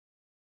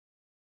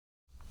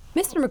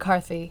Mr.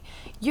 McCarthy,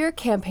 your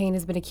campaign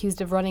has been accused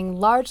of running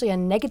largely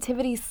on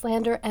negativity,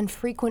 slander, and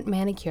frequent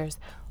manicures.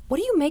 What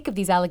do you make of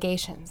these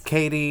allegations?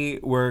 Katie,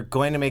 we're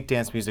going to make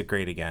dance music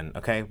great again,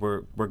 okay?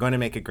 We're going to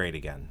make it great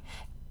again.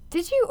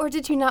 Did you or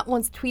did you not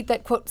once tweet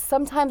that, quote,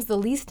 sometimes the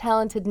least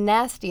talented,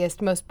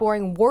 nastiest, most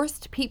boring,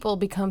 worst people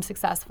become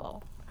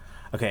successful?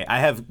 Okay,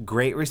 I have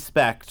great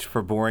respect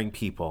for boring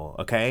people,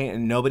 okay?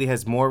 And nobody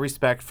has more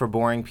respect for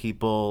boring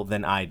people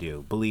than I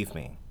do, believe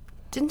me.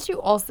 Didn't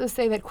you also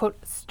say that, quote,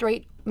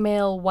 straight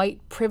male white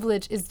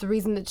privilege is the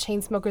reason that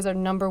Chainsmokers are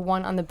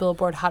 #1 on the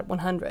Billboard Hot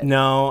 100?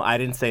 No, I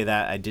didn't say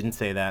that. I didn't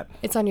say that.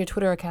 It's on your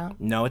Twitter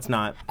account. No, it's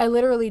not. I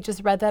literally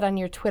just read that on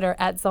your Twitter,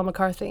 @Zell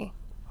McCarthy.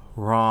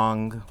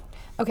 Wrong.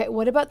 Okay,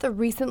 what about the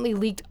recently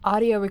leaked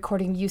audio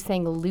recording of you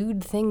saying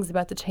lewd things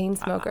about the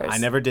Chainsmokers? I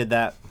never did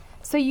that.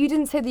 So you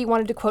didn't say that you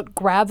wanted to, quote,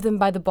 grab them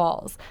by the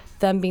balls,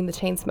 them being the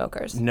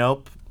Chainsmokers?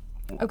 Nope.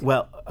 Okay.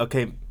 Well,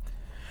 okay.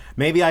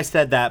 Maybe I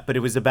said that, but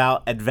it was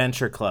about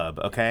Adventure Club,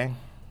 okay?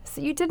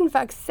 So you did, in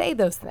fact, say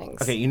those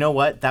things. Okay, you know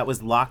what? That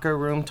was locker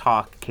room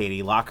talk,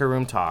 Katie. Locker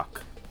room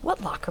talk.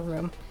 What locker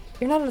room?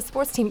 You're not on a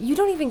sports team. You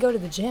don't even go to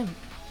the gym.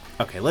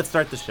 Okay, let's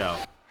start the show.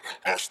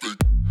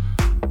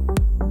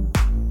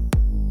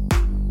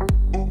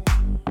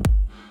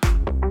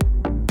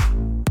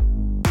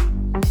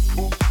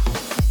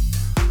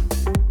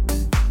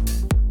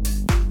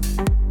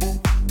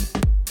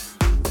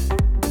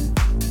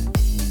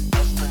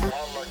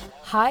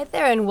 Hi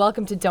there, and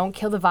welcome to Don't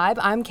Kill the Vibe.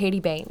 I'm Katie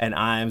Bain. And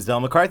I'm Zell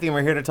McCarthy, and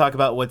we're here to talk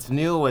about what's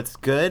new, what's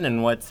good,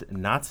 and what's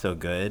not so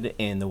good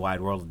in the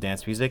wide world of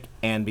dance music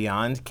and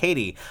beyond.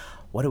 Katie,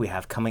 what do we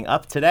have coming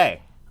up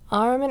today?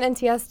 Armin and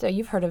Tiesto,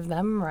 you've heard of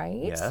them,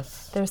 right?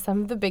 Yes. They're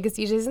some of the biggest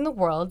DJs in the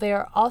world. They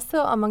are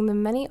also among the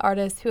many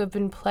artists who have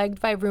been plagued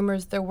by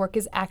rumors their work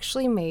is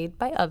actually made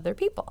by other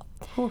people.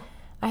 Whew.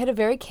 I had a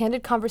very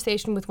candid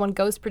conversation with one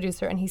ghost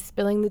producer, and he's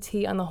spilling the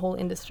tea on the whole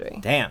industry.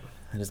 Damn.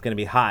 It is going to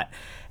be hot.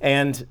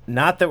 And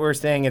not that we're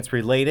saying it's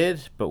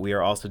related, but we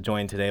are also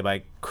joined today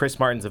by Chris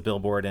Martins of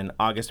Billboard and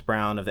August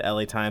Brown of the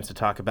LA Times to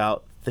talk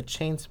about the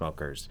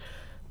Chainsmokers.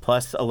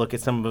 Plus, a look at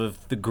some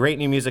of the great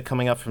new music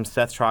coming up from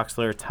Seth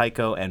Troxler,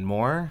 Tycho, and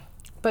more.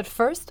 But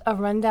first, a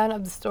rundown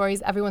of the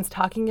stories everyone's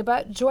talking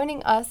about.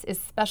 Joining us is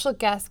special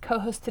guest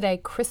co-host today,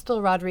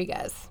 Crystal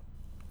Rodriguez.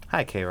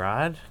 Hi,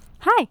 K-Rod.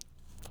 Hi.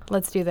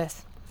 Let's do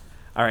this.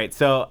 All right,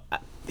 so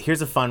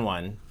here's a fun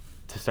one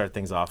to start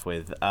things off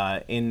with.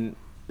 In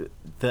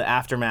the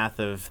aftermath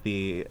of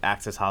the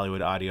Access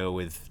Hollywood audio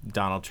with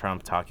Donald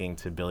Trump talking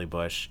to Billy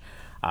Bush,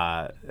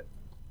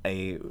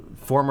 a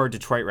former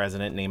Detroit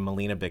resident named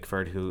Melina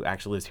Bickford, who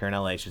actually lives here in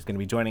LA, she's going to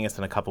be joining us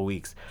in a couple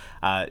weeks.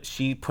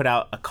 She put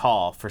out a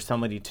call for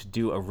somebody to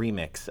do a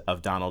remix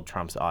of Donald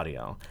Trump's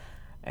audio.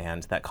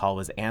 And that call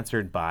was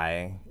answered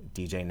by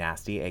DJ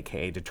Nasty,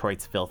 a.k.a.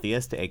 Detroit's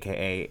Filthiest,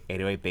 a.k.a.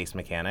 808 Bass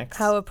Mechanics.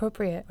 How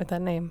appropriate with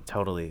that name.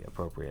 Totally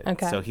appropriate.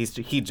 Okay. So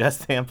he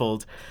just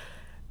sampled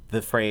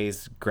the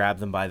phrase, grab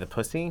them by the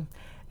pussy,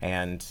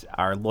 and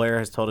our lawyer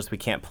has told us we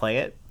can't play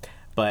it,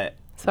 but...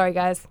 Sorry,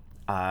 guys.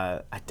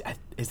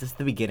 Is this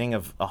the beginning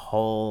of a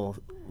whole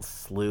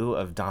slew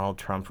of Donald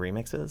Trump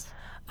remixes?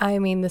 I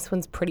mean, this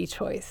one's pretty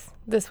choice.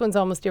 This one's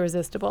almost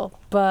irresistible.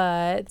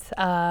 But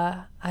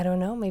I don't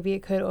know. Maybe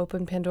it could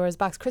open Pandora's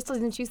box. Crystal,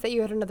 didn't you say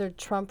you had another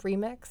Trump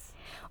remix?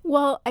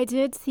 Well, I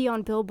did see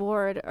on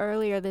Billboard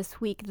earlier this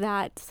week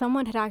that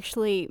someone had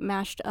actually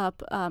mashed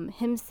up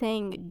him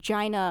saying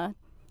Gina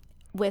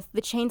with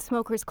the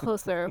Chainsmokers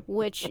Closer,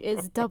 which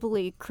is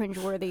doubly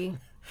cringeworthy.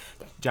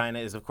 Gina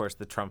is, of course,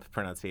 the Trump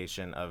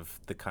pronunciation of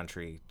the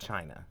country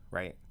China,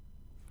 right?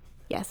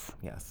 Yes.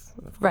 Yes.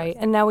 Right.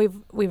 And now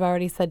we've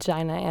already said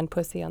Gina and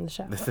pussy on the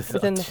show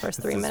within the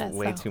first 3 minutes. This is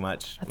way too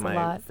much. That's My a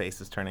lot. face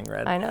is turning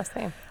red. I know,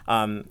 same.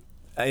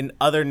 In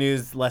other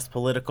news, less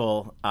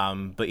political,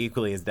 but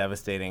equally as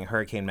devastating,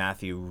 Hurricane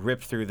Matthew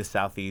ripped through the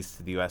southeast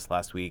of the U.S.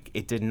 last week.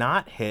 It did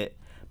not hit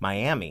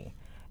Miami,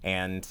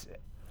 and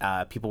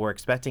people were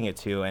expecting it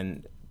to.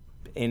 And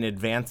in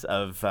advance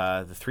of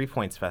the 3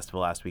 Points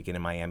Festival last weekend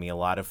in Miami, a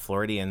lot of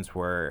Floridians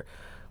were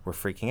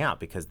freaking out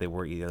because they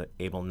were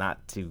able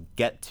not to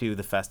get to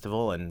the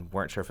festival and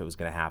weren't sure if it was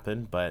going to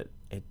happen, but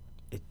it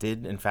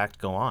did, in fact,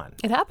 go on.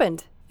 It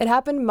happened. It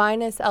happened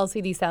minus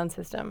LCD Sound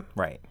System.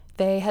 Right.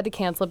 They had to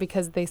cancel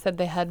because they said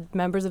they had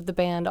members of the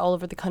band all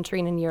over the country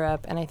and in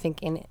Europe and I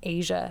think in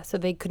Asia. So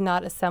they could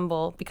not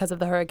assemble because of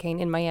the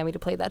hurricane in Miami to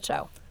play that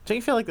show. Don't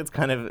you feel like that's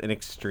kind of an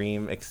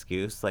extreme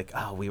excuse? Like,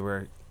 oh, we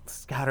were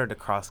scattered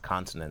across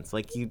continents.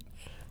 Like, you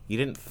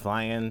didn't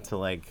fly into,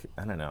 like,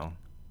 I don't know,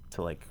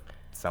 to, like,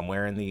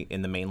 somewhere in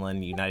the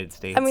mainland United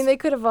States. I mean, they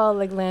could have all,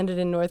 like, landed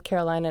in North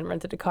Carolina and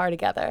rented a car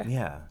together.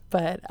 Yeah.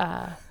 But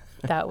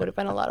that would have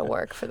been a lot of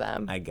work for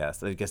them. I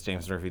guess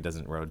James Murphy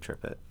doesn't road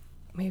trip it.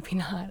 Maybe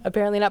not.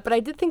 Apparently not. But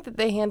I did think that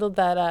they handled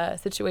that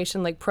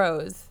situation like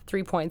pros.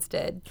 3 Points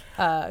did.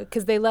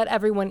 Because they let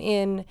everyone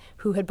in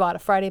who had bought a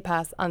Friday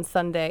pass on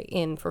Sunday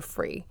in for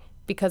free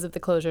because of the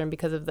closure and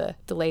because of the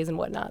delays and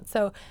whatnot.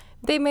 So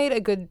they made a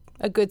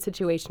good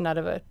situation out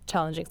of a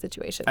challenging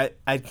situation.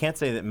 I can't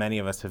say that many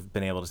of us have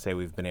been able to say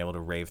we've been able to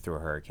rave through a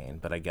hurricane,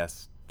 but I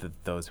guess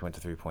those who went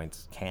to 3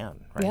 points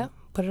can, right? Yeah,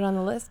 put it on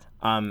the list.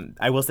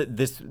 I will say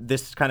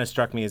this kind of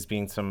struck me as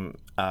being some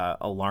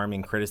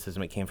alarming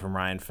criticism. It came from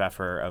Ryan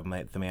Pfeffer of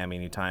the Miami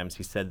New Times.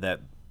 He said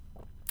that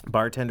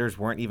bartenders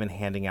weren't even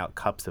handing out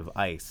cups of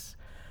ice,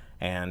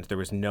 and there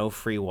was no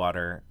free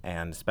water,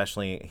 and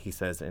especially, he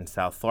says, in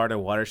South Florida,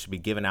 water should be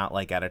given out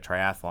like at a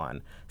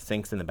triathlon.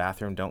 Sinks in the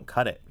bathroom don't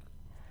cut it.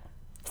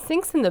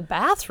 Sinks in the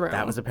bathroom?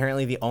 That was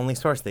apparently the only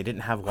source. They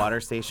didn't have water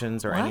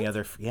stations or any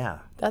other. Yeah.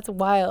 That's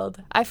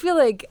wild. I feel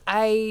like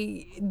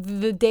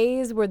the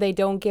days where they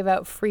don't give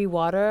out free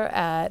water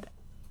at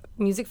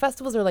music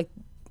festivals are like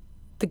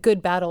the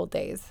good bad old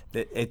days.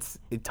 It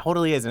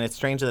totally is, and it's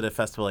strange that a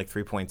festival like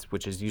 3 Points,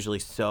 which is usually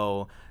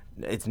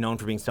it's known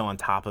for being so on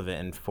top of it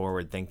and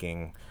forward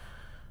thinking,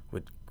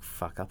 would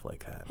fuck up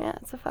like that. Yeah,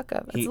 it's a fuck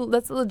up.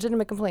 That's a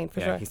legitimate complaint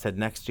for sure. He said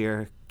next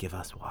year, give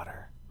us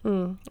water.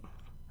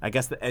 I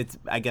guess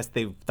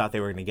they thought they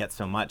were going to get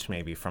so much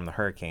maybe from the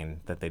hurricane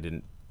that they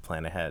didn't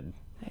plan ahead.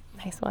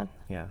 Nice one.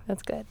 Yeah.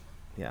 That's good.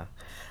 Yeah.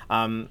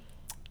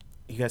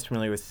 You guys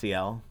familiar with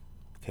CL,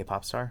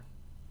 K-pop star?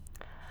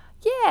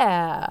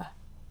 Yeah.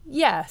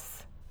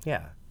 Yes.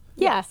 Yeah.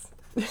 Yes.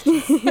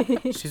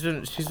 She's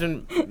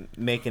been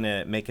making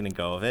a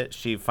go of it.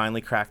 She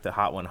finally cracked the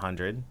Hot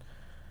 100.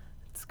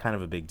 It's kind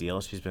of a big deal.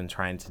 She's been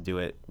trying to do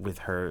it with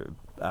her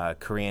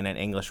Korean and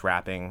English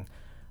rapping.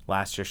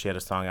 Last year, she had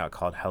a song out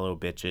called Hello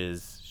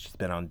Bitches. She's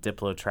been on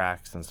Diplo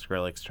tracks and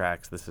Skrillex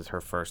tracks. This is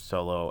her first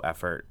solo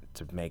effort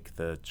to make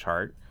the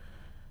chart.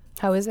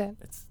 How is it?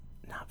 It's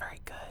not very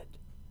good.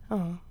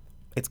 Oh.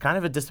 It's kind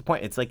of a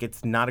disappointment.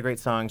 It's not a great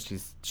song.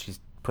 She's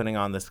putting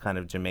on this kind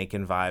of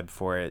Jamaican vibe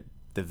for it.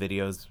 The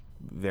video's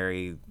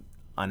very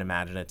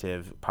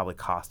unimaginative. Probably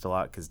cost a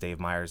lot because Dave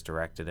Meyers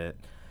directed it.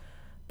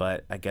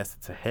 But I guess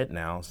it's a hit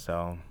now,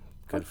 so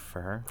good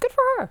for her. Good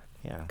for her.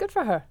 Yeah. Good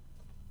for her.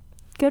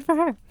 Good for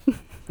her.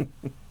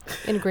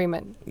 In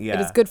agreement. Yeah.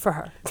 It is good for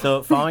her.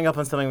 So following up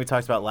on something we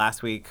talked about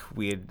last week,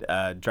 we had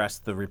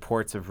addressed the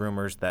reports of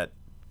rumors that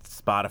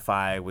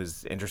Spotify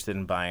was interested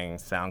in buying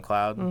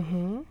SoundCloud.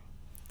 Mm-hmm.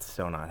 It's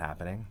so not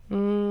happening.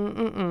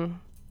 Mm-mm.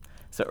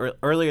 So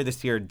earlier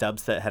this year,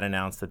 Dubset had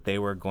announced that they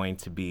were going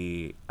to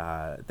be,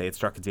 they had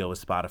struck a deal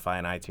with Spotify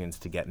and iTunes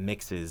to get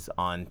mixes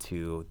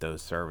onto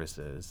those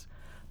services.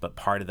 But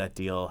part of that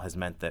deal has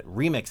meant that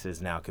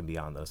remixes now can be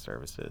on those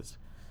services.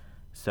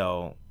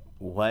 So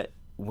what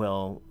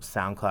will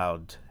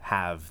SoundCloud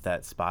have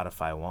that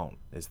Spotify won't,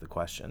 is the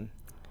question.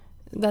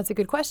 That's a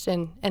good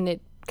question. And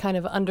it kind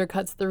of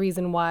undercuts the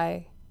reason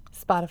why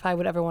Spotify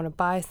would ever want to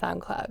buy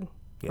SoundCloud,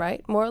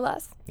 right? More or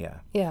less?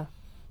 Yeah. Yeah.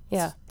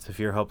 Yeah. So if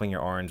you're hoping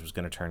your orange was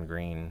going to turn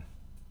green,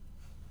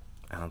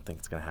 I don't think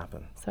it's going to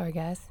happen. Sorry,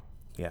 guys.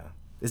 Yeah.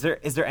 Is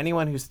there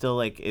anyone who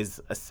still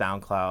is a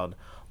SoundCloud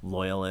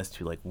loyalist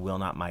who will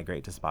not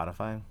migrate to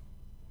Spotify?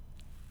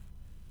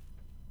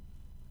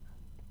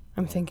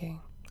 I'm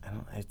thinking.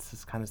 It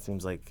just kind of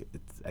seems like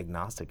it's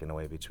agnostic in a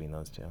way between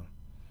those two.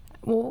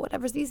 Well,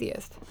 whatever's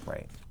easiest.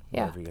 Right.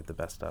 Yeah. Wherever you get the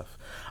best stuff.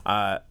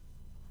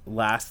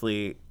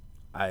 Lastly,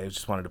 I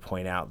just wanted to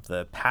point out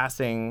the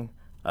passing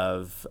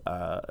of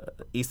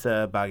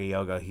Issa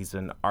Bagayogo. He's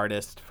an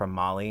artist from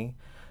Mali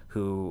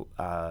who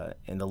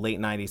in the late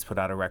 90s put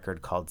out a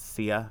record called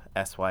Sia,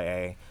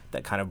 S-Y-A,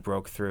 that kind of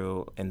broke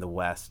through in the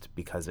West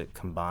because it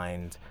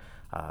combined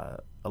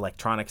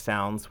electronic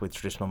sounds with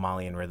traditional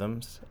Malian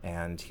rhythms.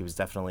 And he was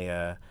definitely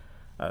a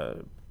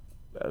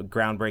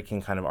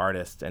groundbreaking kind of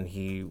artist. And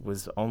he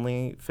was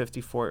only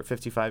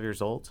 55 years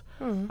old,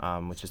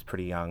 which is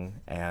pretty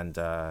young. And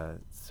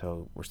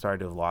so we're sorry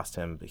to have lost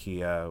him. But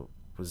he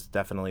was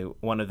definitely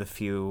one of the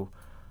few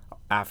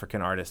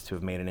African artists who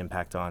have made an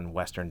impact on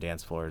Western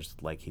dance floors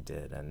like he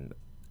did. And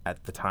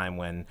at the time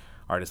when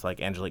artists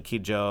like Angelique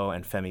Kidjo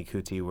and Femi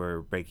Kuti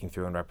were breaking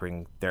through and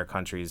repping their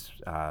countries,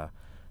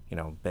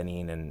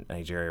 Benin and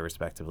Nigeria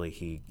respectively,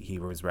 he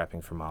was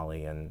repping for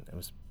Mali, and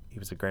he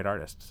was a great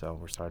artist. So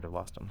we're sorry to have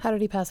lost him. How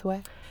did he pass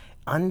away?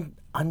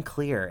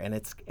 Unclear,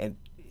 and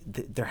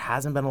there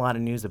hasn't been a lot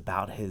of news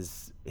about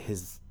his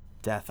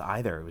death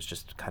either. It was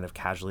just kind of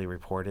casually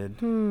reported.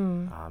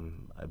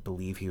 I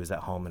believe he was at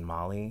home in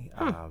Mali,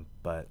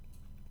 but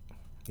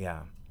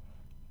yeah,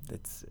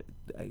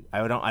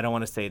 I don't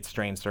want to say it's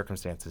strange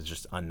circumstances,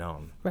 just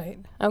unknown. Right.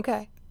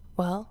 Okay.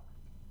 Well,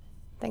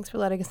 thanks for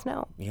letting us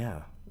know.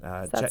 Yeah.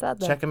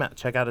 Check him out.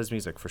 Check out his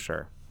music for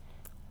sure.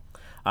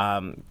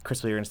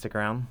 Crystal, you're gonna stick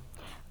around?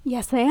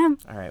 Yes, I am.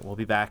 All right, we'll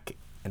be back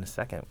in a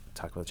second.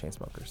 Talk about the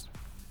Chainsmokers.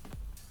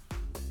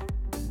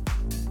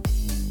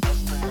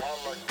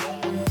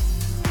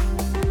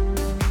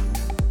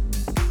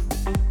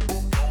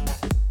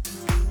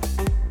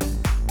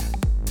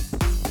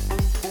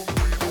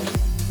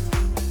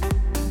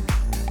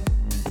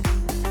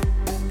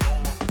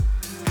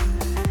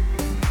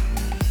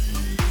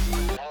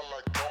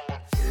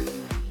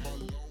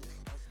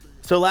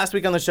 So last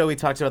week on the show, we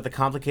talked about the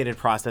complicated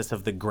process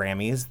of the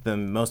Grammys, the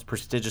most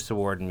prestigious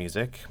award in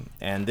music.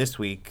 And this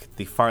week,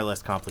 the far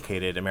less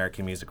complicated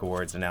American Music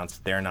Awards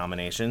announced their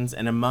nominations.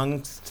 And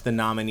amongst the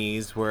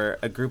nominees were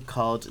a group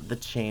called the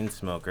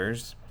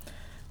Chainsmokers.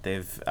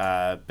 They've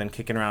been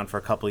kicking around for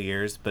a couple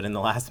years, but in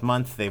the last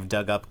month, they've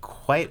dug up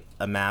quite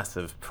a mass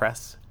of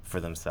press for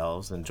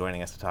themselves. And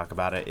joining us to talk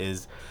about it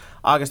is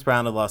August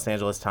Brown of the Los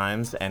Angeles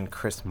Times and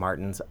Chris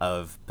Martins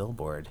of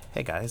Billboard.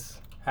 Hey,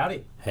 guys.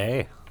 Howdy.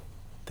 Hey.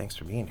 Thanks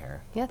for being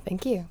here. Yeah,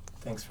 thank you.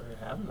 Thanks for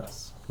having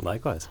us.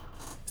 Likewise.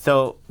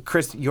 So,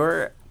 Chris,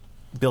 your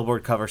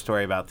Billboard cover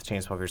story about the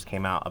Chainsmokers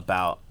came out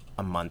about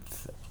a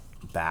month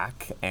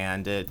back,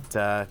 and it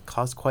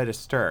caused quite a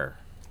stir.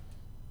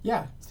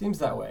 Yeah, seems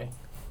that way.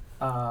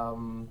 I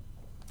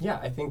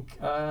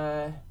think,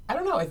 I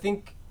don't know, I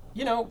think,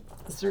 a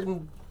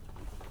certain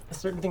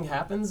thing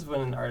happens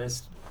when an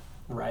artist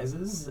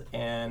rises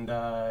and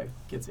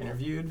gets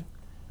interviewed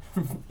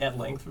at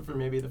length for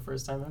maybe the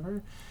first time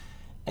ever.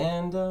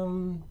 And,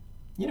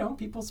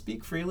 people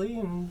speak freely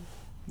and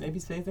maybe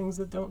say things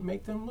that don't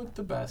make them look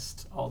the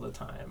best all the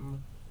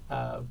time.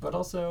 But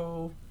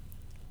also,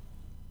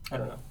 I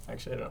don't know.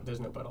 Actually, I don't know. There's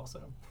no but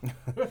also. You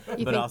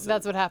think also,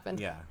 that's what happened?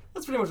 Yeah.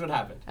 That's pretty much what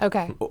happened.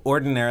 Okay.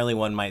 Ordinarily,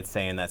 one might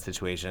say in that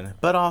situation,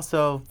 but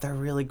also, they're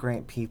really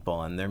great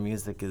people and their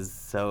music is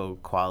so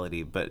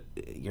quality, but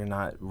you're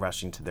not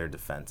rushing to their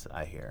defense,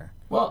 I hear.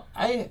 Well,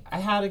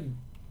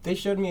 they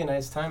showed me a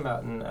nice time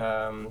out in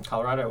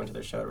Colorado. I went to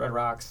their show at Red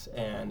Rocks,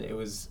 and it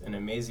was an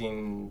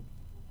amazing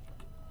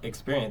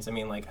experience. I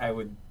mean, I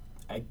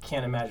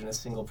can't imagine a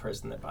single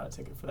person that bought a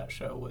ticket for that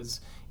show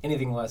was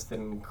anything less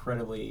than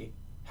incredibly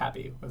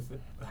happy with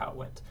how it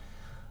went.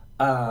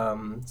 I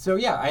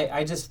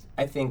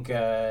think,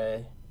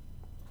 I'm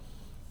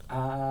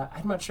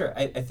not sure.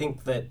 I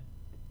think that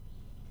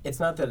it's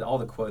not that all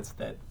the quotes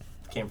that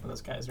came from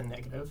those guys are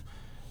negative.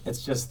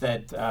 It's just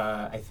that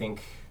I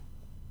think,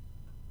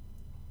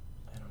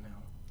 I don't know.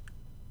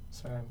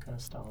 Sorry, I'm kind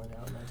of stalling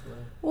out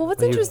mentally. Well,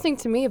 what's interesting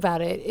to me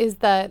about it is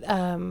that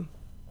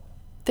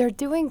they're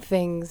doing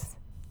things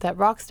that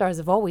rock stars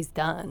have always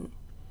done,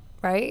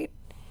 right?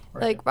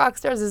 Like rock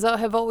stars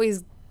have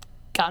always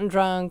gotten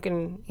drunk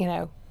and,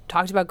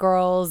 talked about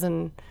girls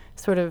and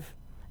sort of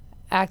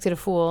acted a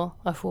fool.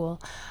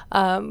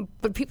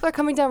 But people are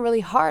coming down really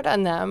hard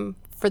on them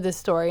for this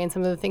story and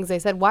some of the things they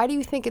said. Why do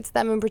you think it's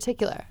them in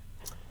particular?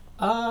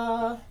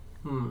 I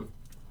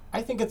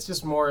think it's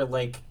just more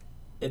like,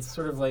 it's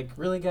sort of like,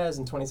 really, guys,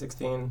 in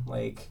 2016,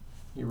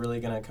 you're really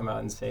going to come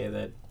out and say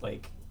that,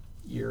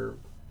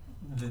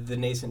 the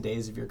nascent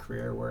days of your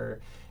career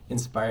were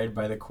inspired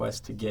by the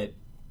quest to get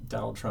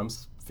Donald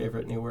Trump's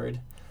favorite new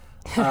word?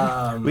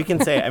 We can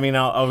say,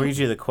 I'll read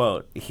you the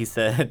quote. He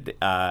said,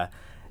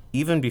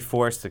 even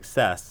before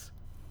success,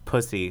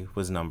 pussy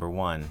was number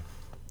one.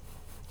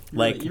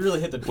 You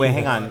really hit the wait,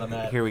 hang on on.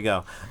 that. Here we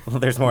go. Well,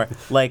 there's more.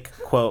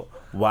 Quote,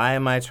 why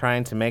am I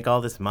trying to make all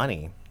this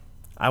money?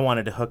 I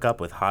wanted to hook up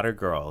with hotter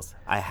girls.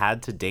 I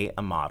had to date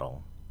a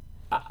model.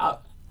 I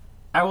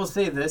will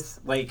say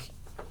this, at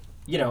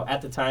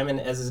the time,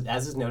 and as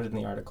is noted in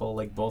the article,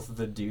 both of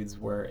the dudes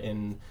were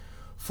in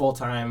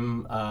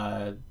full-time,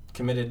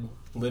 committed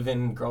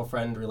live-in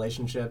girlfriend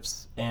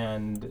relationships,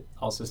 and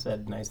also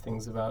said nice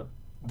things about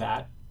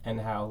that and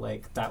how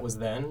that was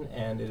then,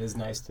 and it is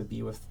nice to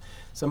be with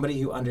somebody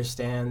who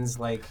understands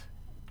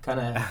kind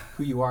of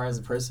who you are as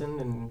a person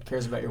and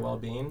cares about your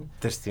well-being.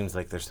 There seems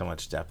like there's so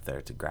much depth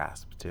there to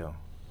grasp too.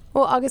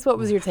 Well, August, what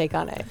was your take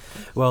on it?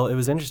 Well, it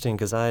was interesting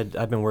because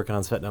I'd been working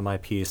on setting up my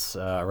piece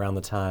around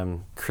the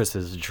time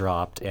Chris's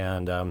dropped,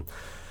 and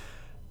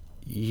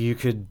you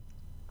could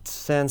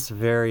sense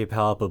very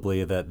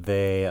palpably that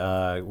they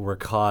were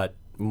caught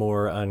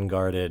more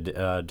unguarded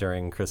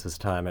during Chris's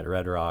time at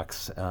Red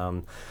Rocks,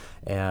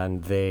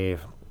 and they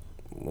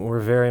were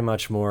very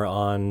much more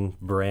on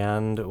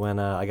brand when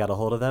I got a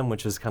hold of them,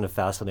 which is kind of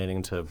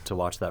fascinating to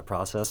watch that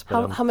process.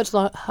 But, how much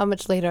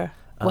later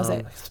was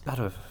it? It's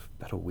about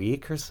a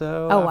week or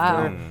so. Oh,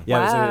 after. wow.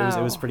 Yeah, Wow.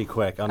 it was pretty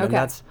quick.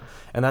 Okay.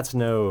 And that's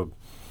no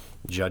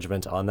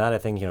judgment on that. I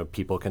think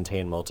people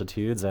contain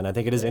multitudes, and I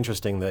think it is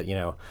interesting that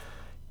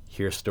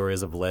hear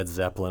stories of Led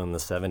Zeppelin in the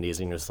 70s,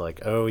 and you're just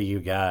like, oh,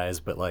 you guys,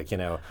 but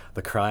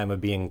the crime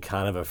of being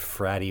kind of a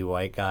fratty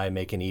white guy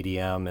making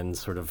EDM and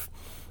sort of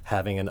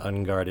having an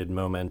unguarded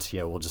moment,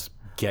 will just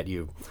get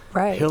you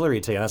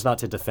Hillary to. And that's not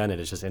to defend it.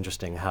 It's just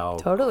interesting how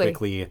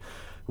quickly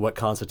what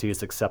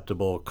constitutes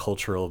acceptable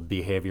cultural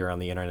behavior on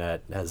the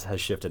internet has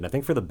shifted. And I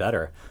think for the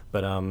better.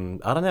 But I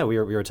don't know. We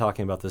were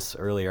talking about this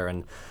earlier,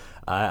 and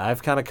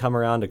I've kind of come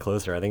around to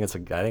Closer. I think it's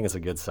a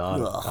good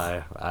song.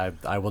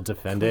 I will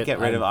defend it. Get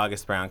rid of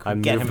August Brown.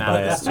 I'm get him moved out of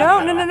by this. it.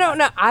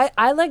 No.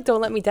 I like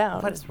Don't Let Me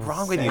Down. What is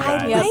wrong with you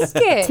I guys?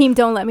 like it. Team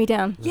Don't Let Me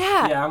Down.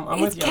 Yeah,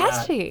 I'm it's with you on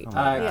that. catchy.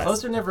 Yes.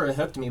 Closer never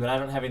hooked me, but I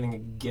don't have anything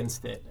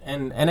against it.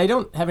 And I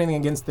don't have anything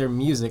against their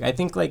music. I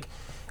think,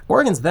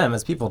 or against them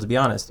as people, to be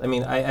honest.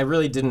 I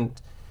really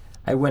didn't.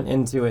 I went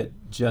into it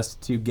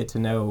just to get to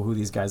know who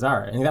these guys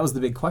are. And that was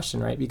the big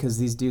question, right? Because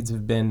these dudes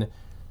have been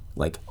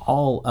like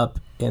all up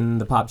in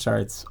the pop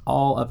charts,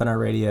 all up in our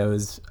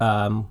radios,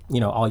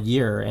 all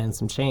year and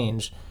some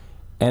change.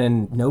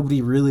 And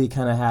nobody really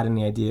kind of had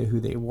any idea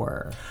who they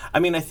were. I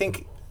mean, I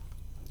think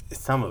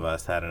some of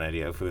us had an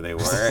idea of who they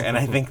were, and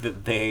I think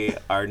that they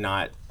are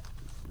not,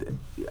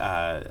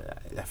 I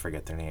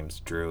forget their names,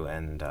 Drew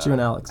and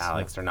Alex.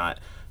 Alex are not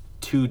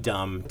too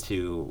dumb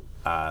to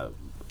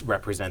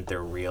represent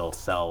their real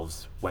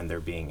selves when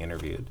they're being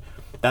interviewed.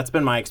 That's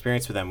been my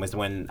experience with them, was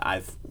when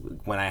I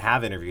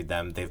have interviewed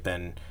them, they've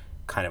been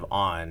kind of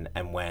on,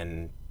 and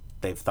when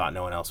they've thought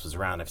no one else was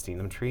around, I've seen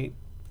them treat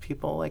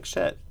people like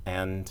shit.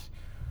 And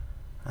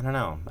I don't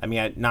know. I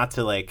mean, not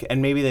to like,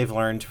 and maybe they've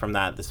learned from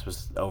that. This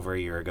was over a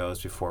year ago, it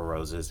was before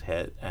Roses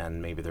hit,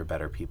 and maybe they're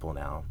better people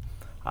now.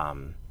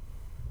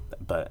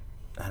 But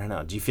I don't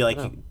know. Do you feel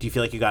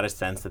like you got a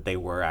sense that they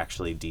were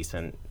actually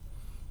decent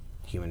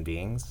human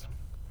beings?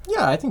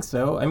 Yeah, I think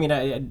so. I mean,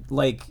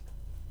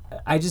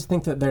 I just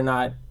think that they're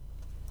not.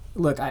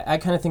 Look, I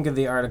kind of think of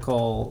the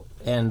article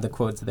and the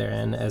quotes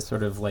therein as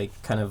sort of like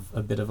kind of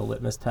a bit of a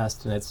litmus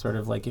test, and it's sort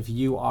of like if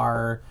you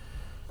are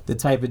the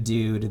type of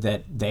dude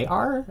that they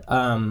are,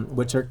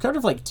 which are kind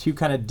of like two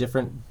kind of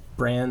different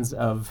brands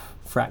of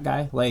frat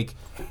guy. Like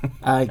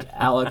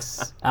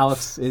Alex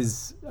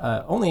is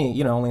only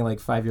like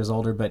 5 years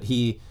older, but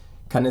he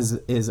kind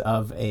of is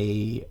of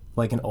a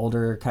like an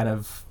older kind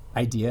of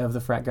idea of the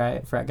frat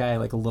guy,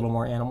 like a little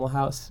more Animal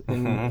House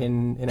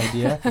in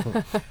idea.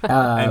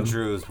 And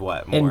Drew's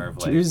what? More of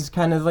like... Drew's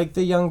kind of like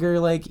the younger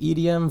like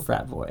EDM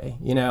frat boy,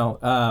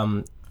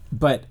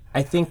 but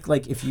I think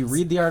like if you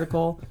read the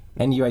article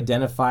and you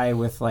identify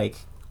with like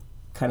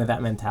kind of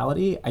that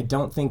mentality, I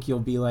don't think you'll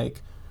be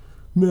like,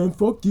 man,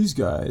 fuck these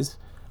guys.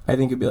 I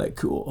think you'll be like,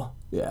 cool,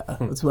 yeah,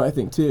 that's what I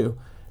think too.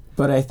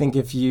 But I think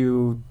if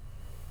you're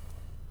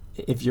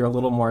a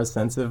little more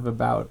sensitive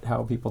about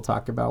how people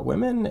talk about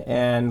women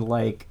and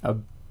like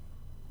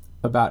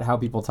about how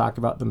people talk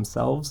about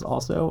themselves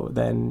also,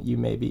 then you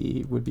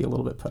maybe would be a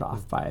little bit put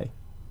off by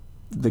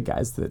the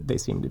guys that they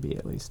seem to be,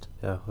 at least.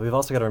 Yeah, we've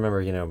also got to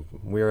remember,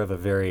 we're of a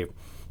very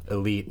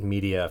elite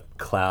media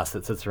class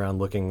that sits around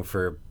looking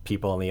for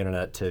people on the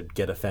internet to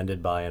get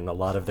offended by, and a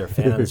lot of their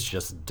fans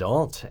just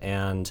don't.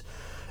 And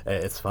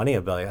it's funny,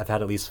 but I've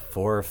had at least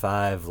 4 or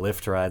 5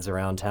 Lyft rides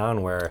around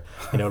town where,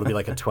 it'll be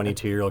like a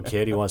 22-year-old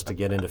kid who wants to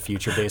get into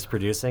future-based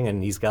producing,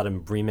 and he's got a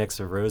remix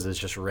of Roses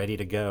just ready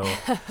to go.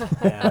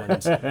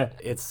 And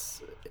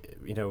it's,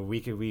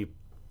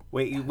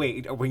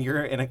 Wait, when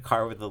you're in a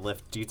car with a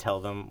Lyft, do you tell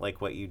them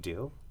like what you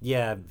do?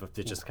 Yeah,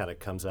 it just kind of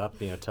comes up,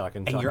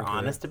 talking. And you're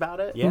honest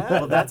about it? Yeah.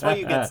 Well, that's why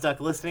you get stuck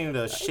listening to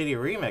those shitty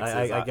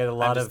remixes. I get a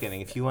lot I'm just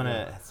kidding. If you want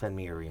to send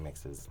me your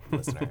remixes,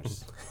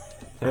 listeners.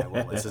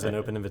 Well, this is an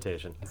open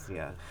invitation.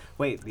 Yeah.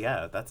 Wait,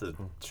 yeah, that's a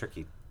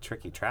tricky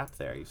trap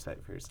there you've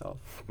set for yourself.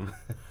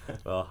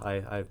 Well,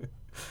 I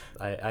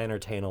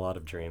entertain a lot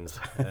of dreams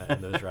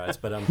in those rides,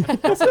 but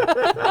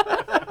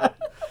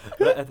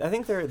But I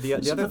think the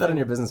other put that on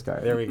your business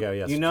card. There we go.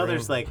 Yes.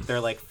 There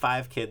are like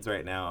 5 kids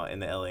right now in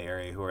the LA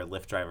area who are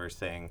Lyft drivers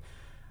saying,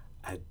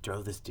 I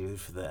drove this dude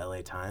for the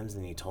LA Times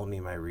and he told me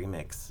my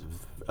remix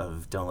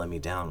of Don't Let Me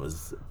Down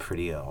was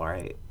pretty all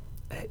right.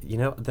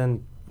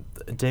 Then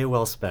a day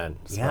well spent.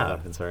 As far as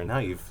I'm concerned. No,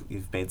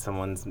 you've made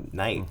someone's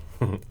night.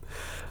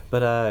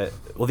 But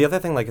the other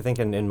thing, like I think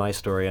in my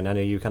story, and I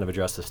know you kind of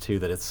addressed this too,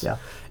 that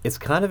it's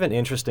kind of an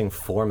interesting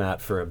format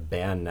for a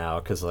band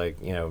now, because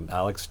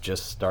Alex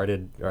just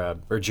started,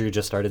 or Drew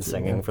just started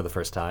singing for the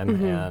first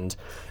time, and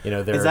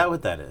they're... Is that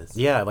what that is?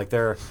 Yeah, like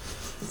they're...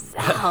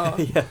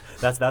 yeah,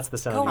 that's the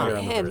sound you hear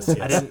on the verse.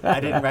 Yes. I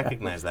didn't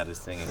recognize that as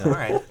singing. All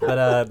right,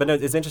 but no,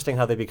 it's interesting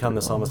how they become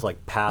this almost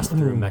like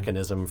pass-through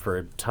mechanism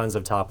for tons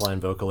of top-line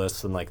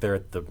vocalists, and like they're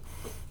at the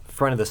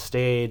front of the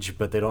stage,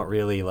 but they don't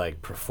really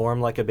like perform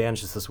like a band.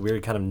 It's just this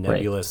weird kind of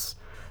nebulous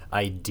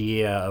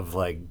idea of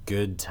like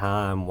good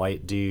time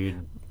white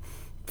dude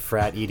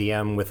frat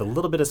EDM with a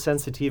little bit of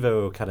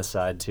sensitivo kind of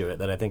side to it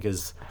that I think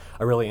is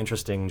a really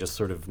interesting just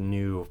sort of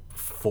new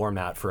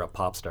format for a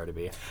pop star to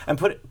be. And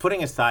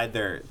putting aside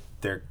their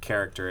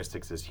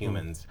characteristics as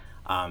humans,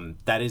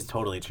 that is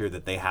totally true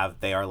that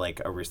they are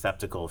like a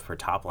receptacle for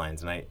top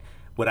lines. And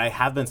what I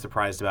have been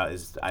surprised about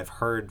is I've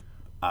heard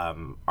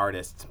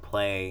artists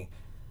play.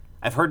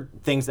 I've heard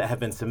things that have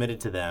been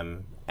submitted to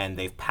them and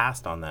they've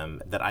passed on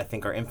them that I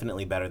think are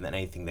infinitely better than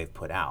anything they've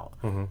put out.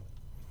 Mm-hmm.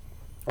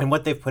 And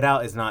what they've put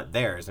out is not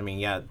theirs. I mean,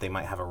 yeah, they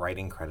might have a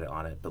writing credit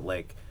on it, but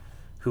like,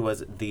 who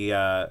was it?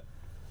 The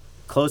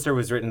Closer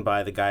was written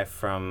by the guy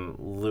from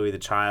Louis the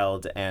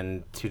Child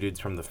and 2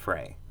 dudes from The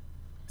Fray.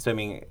 So I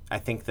mean, I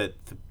think that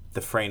the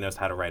Fray knows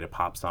how to write a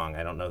pop song.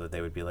 I don't know that they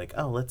would be like,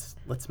 oh, let's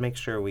make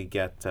sure we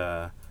get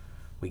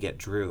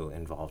Drew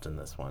involved in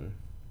this one.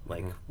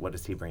 Like, what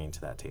is he bringing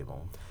to that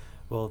table?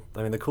 Well,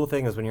 I mean, the cool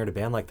thing is when you're in a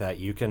band like that,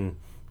 you can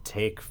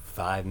take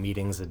 5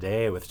 meetings a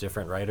day with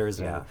different writers,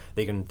 and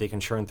they can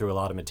churn through a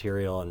lot of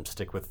material and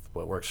stick with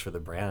what works for the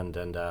brand.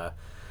 And I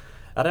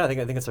don't know.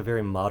 I think it's a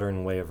very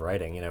modern way of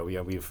writing.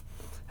 We've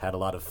had a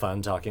lot of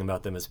fun talking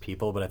about them as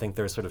people, but I think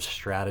their sort of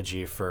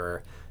strategy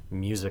for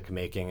music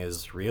making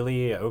is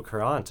really au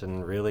courant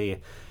and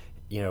really,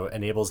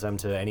 enables them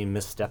to any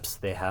missteps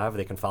they have,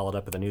 they can follow it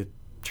up with a new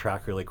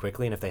track really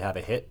quickly, and if they have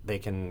a hit, they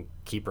can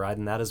keep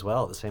riding that as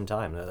well at the same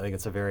time. I think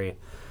it's a very,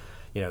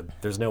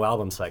 there's no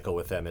album cycle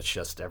with them. It's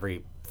just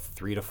every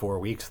 3 to 4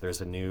 weeks there's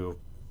a new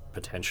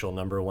potential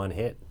number one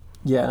hit.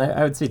 Yeah, and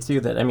I would say too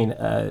that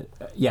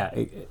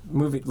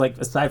movie, like,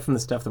 aside from the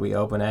stuff that we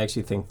opened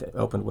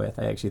with,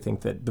 I actually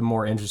think that the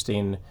more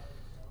interesting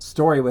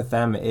story with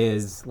them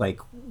is like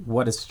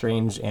what a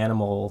strange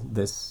animal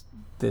this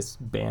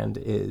band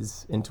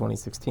is in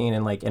 2016,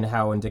 and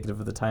how indicative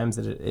of the times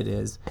that it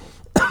is.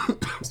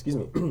 Excuse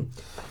me,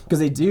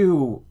 because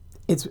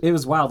it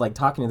was wild, like,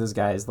 talking to those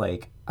guys.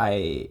 Like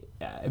I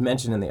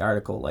mentioned in the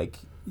article, like,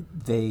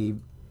 they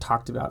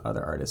talked about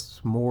other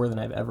artists more than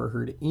I've ever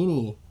heard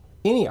any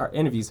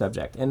interview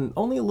subject, and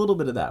only a little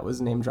bit of that was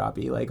name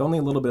droppy. Like, only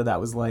a little bit of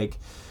that was like,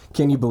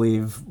 can you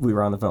believe we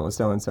were on the phone with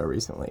so and so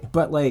recently?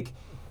 But like,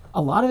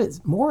 a lot of it,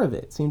 more of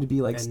it seemed to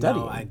be like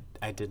studying. No,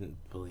 I didn't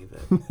believe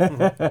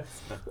it.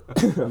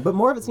 But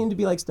more of it seemed to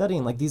be like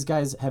studying. Like, these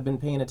guys have been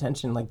paying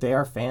attention. Like, they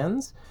are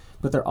fans,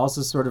 but they're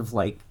also sort of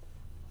like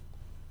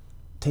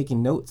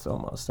taking notes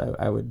almost,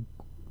 I would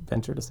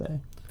venture to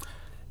say.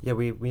 Yeah,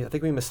 I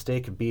think we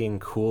mistake being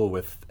cool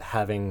with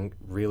having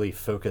really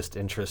focused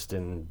interest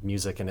in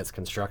music and its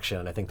construction.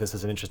 And I think this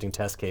is an interesting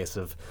test case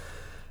of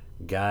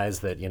guys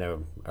that,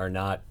 are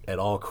not at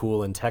all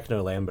cool in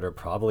Technoland, but are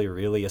probably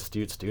really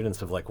astute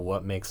students of like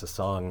what makes a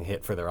song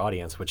hit for their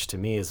audience, which to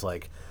me is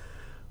like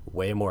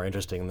way more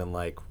interesting than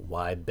like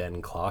why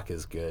Ben Clock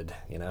is good,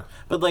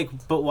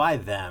 But why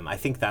them? I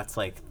think that's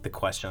like the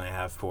question I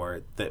have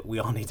that we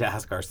all need to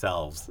ask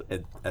ourselves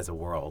as a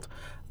world.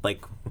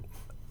 Like,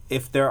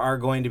 if there are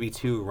going to be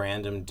two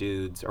random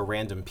dudes or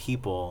random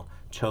people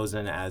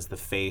chosen as the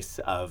face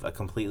of a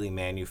completely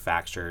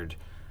manufactured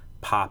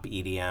pop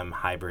EDM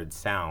hybrid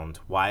sound,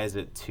 why is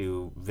it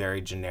two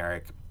very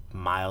generic,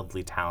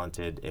 mildly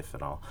talented, if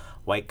at all,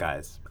 white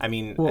guys? I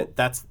mean,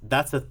 that's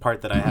the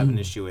part that I have an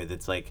issue with.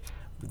 It's like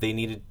they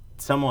needed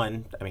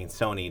someone. I mean,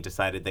 Sony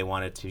decided they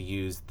wanted to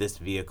use this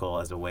vehicle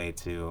as a way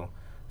to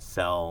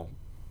sell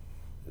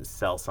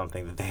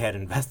something that they had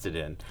invested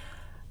in.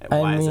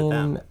 Why is it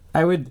them?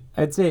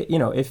 I'd say,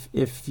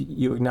 if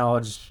you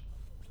acknowledge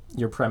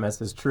your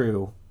premise is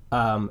true,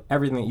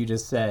 everything that you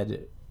just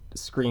said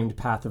screamed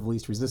path of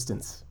least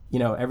resistance.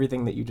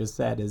 Everything that you just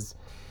said is,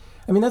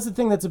 that's the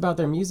thing that's about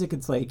their music.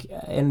 It's like,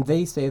 and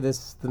they say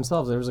this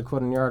themselves. There was a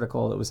quote in your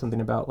article that was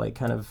something about like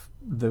kind of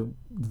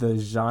the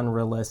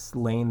genre-less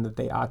lane that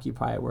they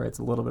occupy, where it's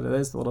a little bit of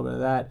this, a little bit of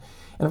that.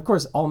 And of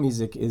course, all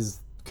music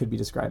could be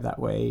described that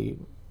way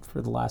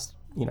for the last,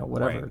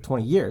 right.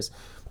 20 years.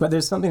 But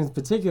there's something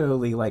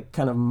particularly like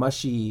kind of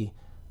mushy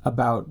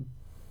about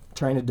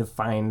trying to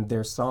define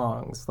their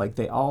songs. Like,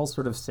 they all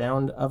sort of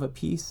sound of a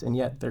piece, and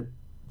yet they're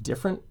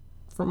different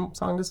from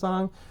song to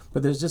song.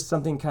 But there's just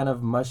something kind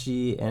of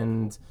mushy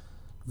and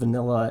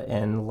vanilla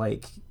and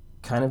like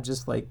kind of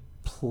just like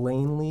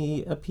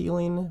plainly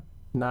appealing,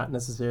 not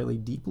necessarily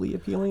deeply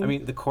appealing. I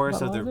mean, the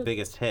chorus of their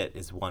biggest hit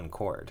is one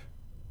chord.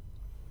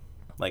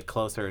 Like,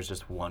 Closer is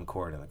just one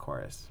chord in the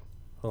chorus.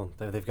 Well,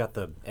 they've got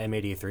the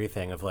M83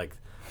 thing of like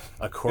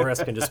a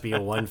chorus can just be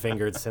a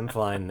one-fingered synth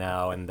line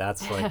now, and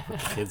that's like what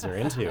kids are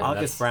into.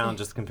 August Brown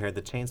just compared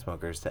the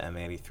Chainsmokers to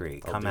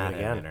M83. Come at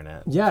it,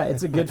 internet. Yeah,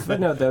 it's a good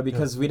footnote though,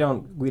 because we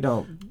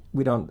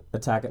don't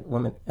attack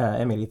women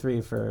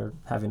M83 for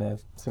having a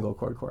single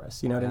chord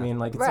chorus. You know what I mean?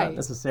 Like, it's not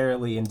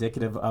necessarily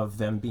indicative of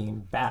them being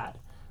bad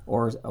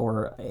or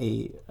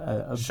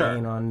a sure.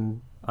 bane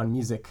on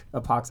music, a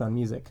pox on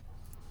music.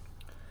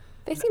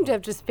 They seem to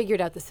have just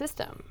figured out the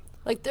system.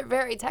 Like, they're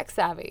very tech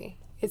savvy.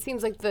 It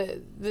seems like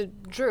the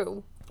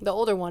Drew, the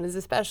older one, is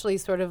especially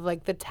sort of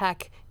like the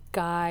tech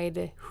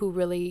guide who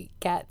really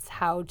gets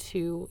how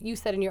to, you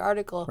said in your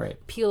article,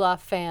 peel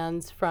off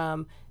fans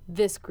from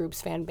this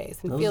group's fan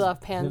base and peel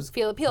off fans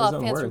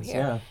from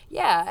here.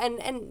 Yeah,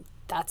 and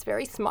that's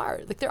very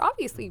smart. Like, they're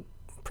obviously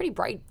pretty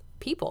bright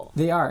people.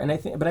 They are, and I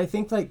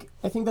think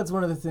that's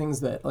one of the things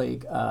that,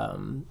 like,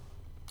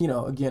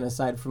 again,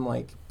 aside from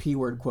like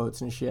P-word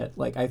quotes and shit,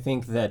 like, I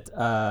think that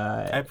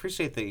I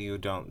appreciate that you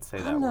don't say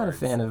that. I'm not words. a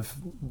fan of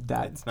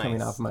that It's coming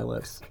nice. off my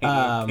lips.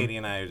 Katie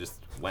and I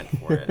just went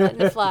for it.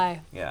 Letting it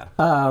fly. Yeah.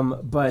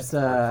 But we're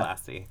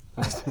classy.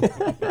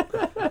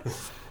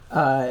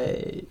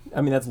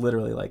 that's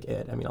literally like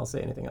it. I'll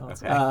say anything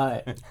else.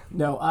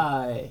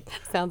 Okay.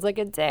 Sounds like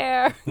a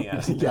dare.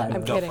 Yeah.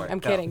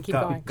 I'm kidding. Keep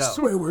going.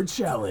 Swear word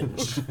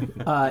challenge.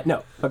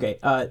 No. Okay.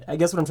 I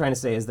guess what I'm trying to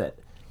say is that,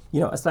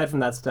 aside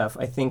from that stuff,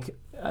 I think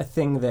a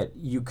thing that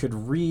you could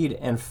read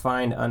and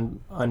find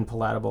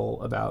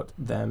unpalatable about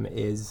them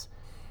is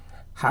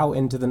how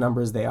into the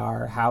numbers they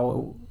are,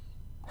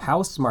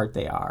 how smart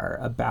they are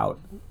about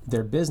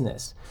their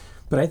business.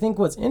 But I think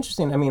what's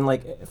interesting,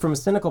 like, from a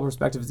cynical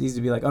perspective, it's easy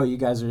to be like, oh, you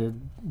guys are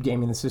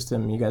gaming the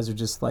system. You guys are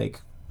just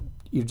like,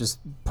 you're just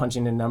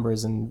punching in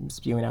numbers and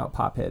spewing out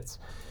pop hits.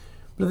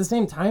 But at the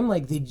same time,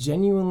 like, they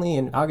genuinely,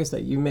 and August,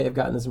 you may have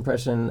gotten this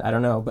impression, I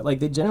don't know, but like,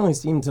 they genuinely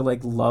seem to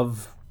like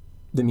love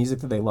the music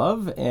that they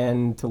love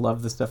and to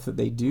love the stuff that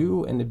they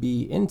do and to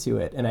be into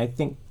it. And I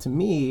think, to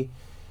me,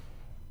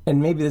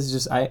 and maybe this is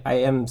just, I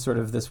am sort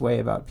of this way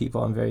about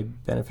people, I'm very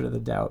benefit of the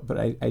doubt, but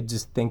I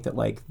just think that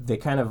like they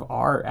kind of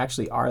are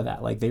that.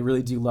 Like they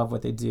really do love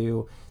what they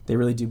do. They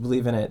really do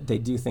believe in it. They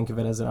do think of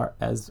it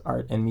as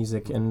art and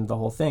music and the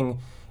whole thing.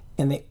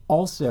 And they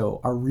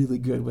also are really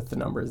good with the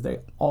numbers. They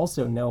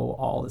also know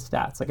all the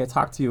stats. Like I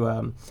talked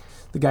to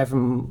the guy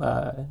from,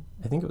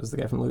 I think it was the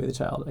guy from Louis the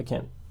Child. I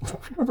can't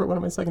remember one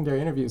of my secondary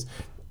interviews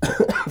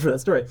for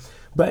that story.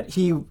 But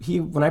he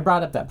when I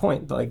brought up that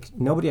point, like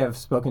nobody I've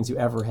spoken to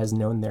ever has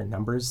known their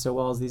numbers so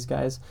well as these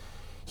guys.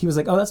 He was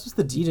like, oh, that's just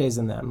the DJs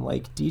in them.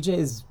 Like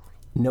DJs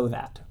know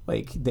that.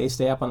 Like they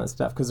stay up on that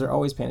stuff because they're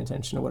always paying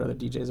attention to what other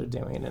DJs are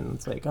doing. And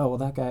it's like, oh, well,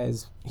 that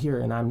guy's here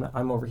and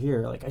I'm over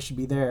here. Like I should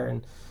be there.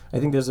 And I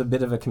think there's a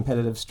bit of a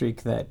competitive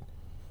streak that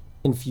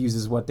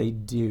infuses what they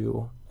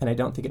do. And I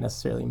don't think it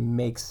necessarily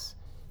makes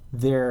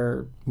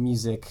their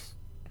music,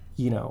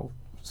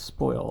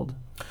 spoiled.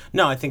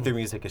 No, I think their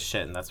music is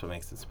shit, and that's what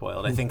makes it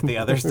spoiled. I think the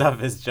other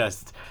stuff is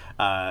just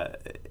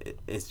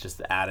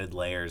added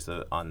layers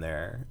on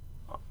their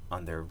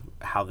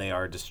how they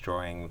are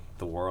destroying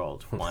the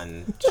world,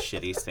 one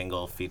shitty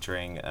single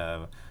featuring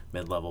a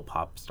mid-level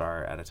pop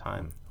star at a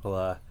time.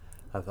 Well,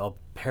 I'll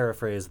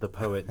paraphrase the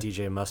poet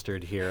DJ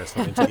Mustard here,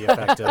 something to the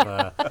effect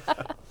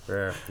of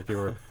where people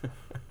were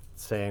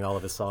saying all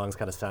of his songs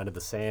kind of sounded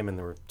the same and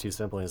they were too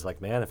simple. And he's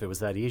like, man, if it was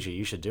that easy,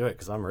 you should do it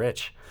because I'm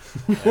rich.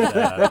 And,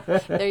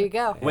 there you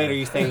go. Wait, are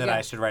you saying that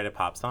I should write a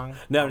pop song?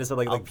 No, just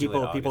like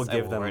people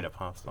give them. Write a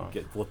pop song.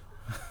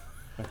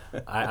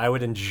 I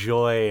would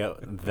enjoy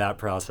that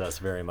process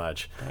very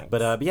much. Thanks.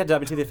 But yeah,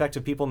 to the effect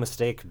of people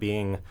mistake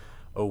being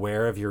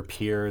aware of your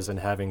peers and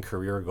having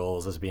career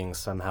goals as being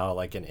somehow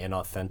like an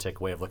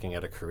inauthentic way of looking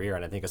at a career.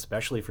 And I think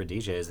especially for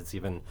DJs, it's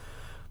even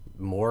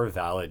more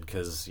valid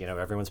because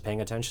everyone's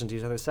paying attention to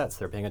each other's sets.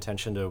 They're paying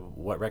attention to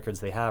what records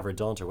they have or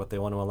don't or what they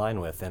want to align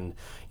with. And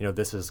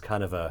this is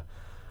kind of a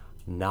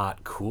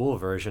not cool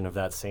version of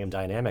that same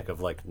dynamic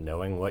of like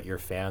knowing what your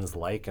fans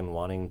like and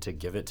wanting to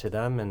give it to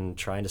them and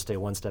trying to stay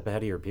one step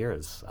ahead of your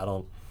peers. I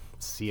don't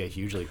see a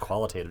hugely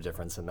qualitative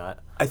difference in that.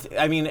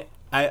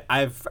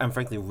 I'm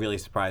frankly really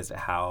surprised at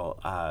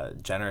how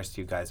generous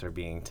you guys are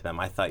being to them.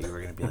 I thought you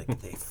were going to be like,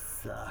 they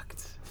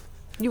sucked.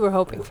 You were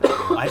hoping for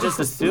that. I just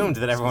assumed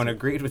that everyone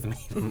agreed with me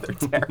that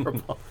they're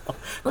terrible.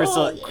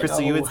 Crystal,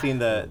 you had seen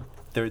they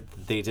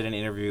did an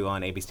interview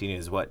on ABC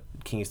News. What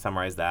can you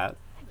summarize that?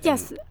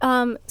 Yes.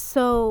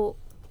 So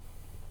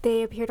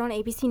they appeared on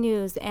ABC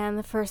News, and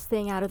the first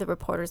thing out of the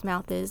reporter's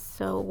mouth is,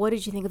 "So, what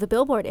did you think of the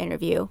Billboard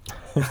interview?"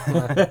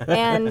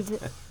 And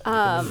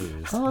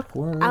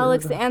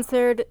Alex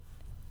answered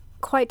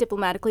quite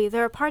diplomatically,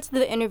 "There are parts of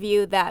the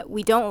interview that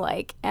we don't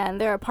like,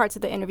 and there are parts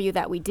of the interview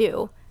that we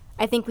do.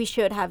 I think we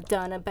should have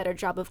done a better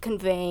job of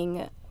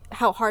conveying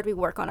how hard we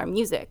work on our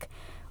music,"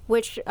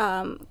 which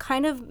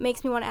kind of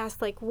makes me want to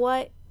ask, like,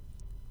 what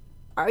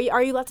are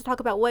you allowed to talk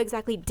about what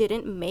exactly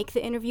didn't make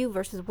the interview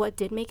versus what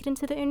did make it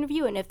into the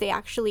interview, and if they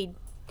actually,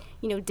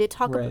 did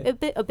talk a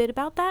bit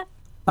about that?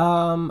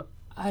 I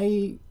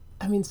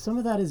mean, some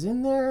of that is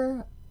in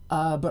there,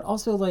 but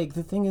also like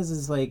the thing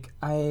is like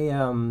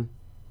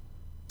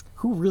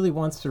who really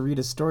wants to read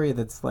a story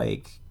that's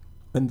like,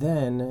 and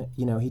then,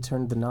 he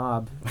turned the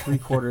knob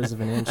 3/4 of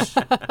an inch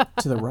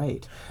to the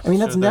right. I mean,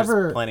 that's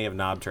never plenty of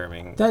knob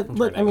turning.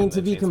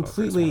 To be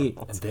completely.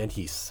 And then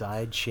he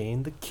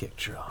sidechained the kick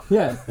drum.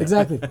 Yeah,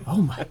 exactly.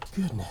 Oh my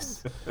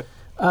goodness.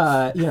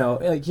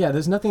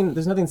 There's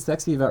nothing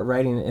sexy about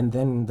writing, and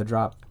then the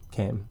drop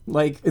came.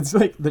 Like it's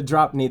like the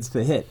drop needs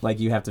to hit. Like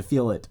you have to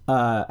feel it.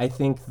 I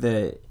think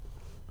that,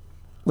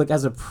 like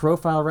as a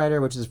profile writer,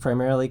 which is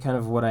primarily kind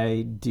of what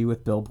I do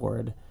with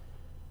Billboard,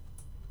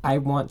 I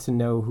want to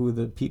know who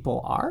the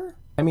people are.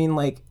 I mean,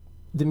 like,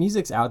 the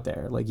music's out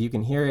there. Like, you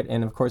can hear it,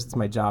 and of course it's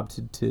my job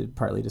to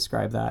partly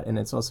describe that, and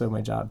it's also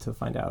my job to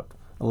find out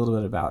a little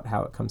bit about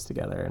how it comes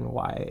together and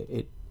why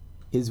it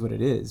is what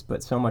it is.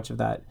 But so much of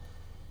that,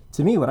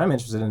 to me, what I'm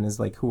interested in is,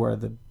 like, who are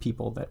the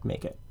people that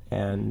make it,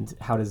 and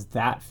how does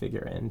that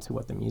figure into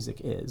what the music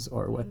is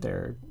or what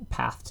their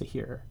path to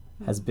here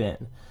has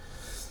been.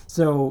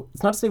 So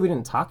it's not to say we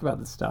didn't talk about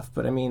this stuff,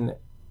 but I mean,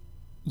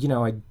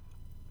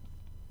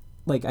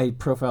 I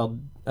profiled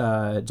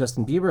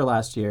Justin Bieber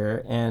last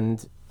year,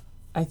 and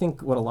I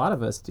think what a lot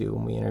of us do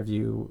when we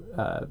interview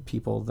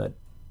people that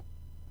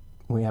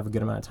we have a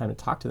good amount of time to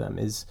talk to them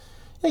is,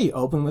 you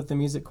open with the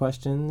music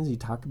questions, you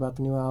talk about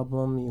the new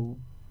album,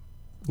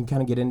 you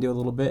kind of get into it a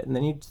little bit, and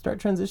then you start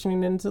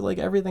transitioning into like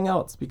everything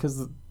else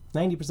because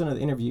 90% of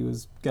the interview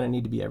is going to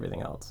need to be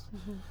everything else.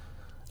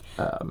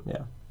 Mm-hmm.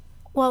 Yeah.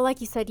 Well,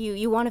 like you said,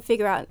 you want to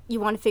figure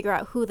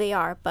out who they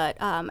are. But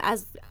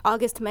as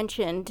August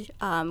mentioned,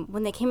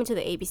 when they came into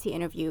the ABC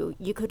interview,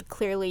 you could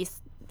clearly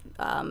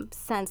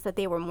sense that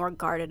they were more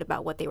guarded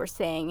about what they were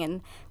saying,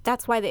 and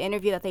that's why the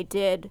interview that they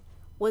did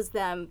was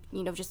them,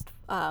 just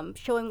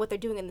showing what they're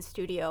doing in the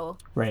studio,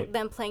 right?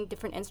 Them playing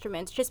different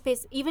instruments,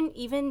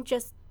 even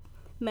just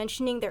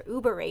mentioning their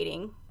Uber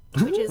rating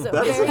which is a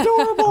That's very,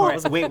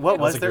 adorable. Wait, what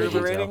was a their great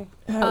Uber detail.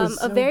 rating?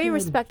 a very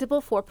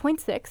respectable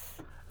 4.6.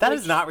 That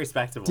is not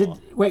respectable. So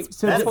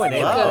That's did,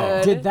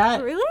 low. did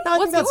that? Really? No,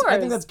 What's I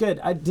think yours? that's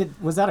good.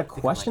 Was that a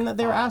question that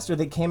they were asked, or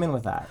they came in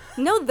with that?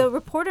 No, the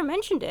reporter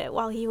mentioned it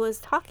while he was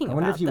talking I about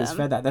wonder if he was them.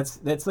 fed that.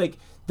 That's like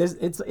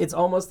it's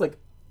almost like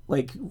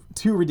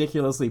too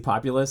ridiculously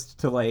populist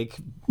to like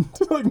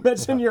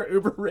mention your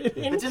Uber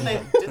rating. But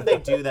didn't they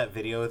do that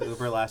video with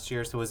Uber last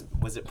year? So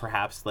was it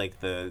perhaps like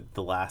the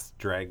last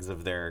dregs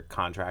of their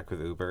contract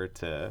with Uber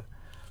to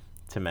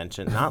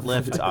mention? Not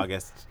Lyft,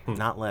 August.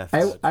 Not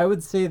Lyft. I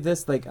would say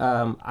this, like,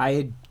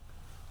 I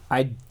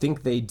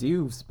think they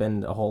do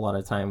spend a whole lot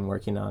of time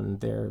working on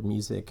their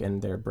music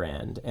and their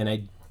brand, and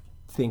I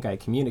think I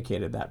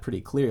communicated that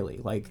pretty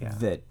clearly,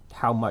 that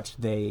how much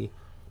they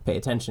pay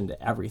attention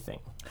to everything.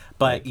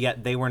 But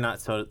yet they were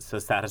not so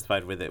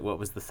satisfied with it. What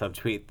was the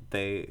subtweet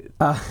that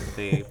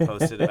they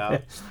posted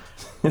about?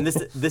 And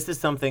this is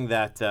something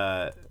that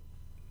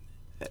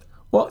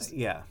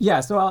yeah.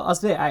 So I'll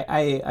say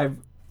I've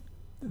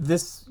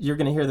you're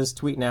going to hear this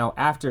tweet now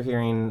after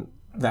hearing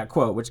that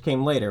quote, which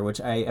came later,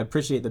 which I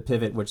appreciate the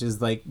pivot, which is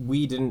like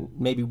we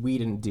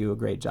didn't do a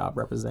great job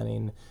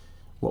representing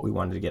what we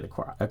wanted to get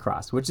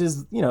across, which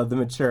is, the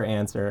mature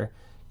answer,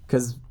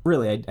 because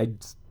really I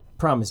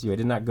promise you I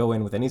did not go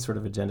in with any sort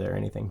of agenda or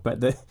anything. But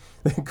the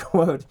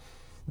quote,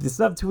 the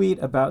subtweet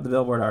about the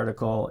Billboard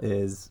article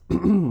is,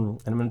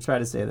 and I'm going to try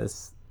to say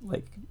this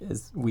like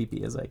as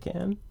weepy as I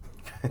can,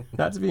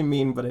 not to be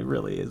mean, but it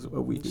really is a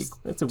weepy.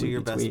 It's a weepy do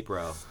your best, tweet.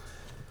 bro.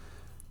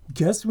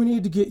 Guess we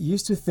need to get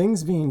used to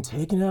things being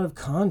taken out of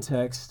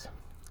context.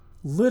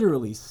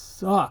 Literally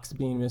sucks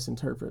being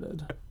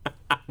misinterpreted.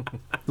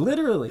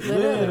 literally sucks. It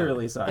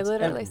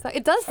literally sucks.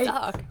 It does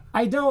suck.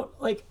 I don't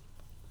like.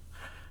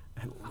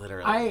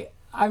 Literally.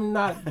 I'm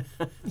not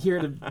here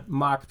to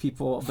mock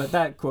people, but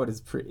that quote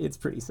is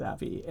pretty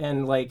sappy,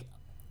 and like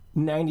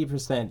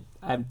 90%.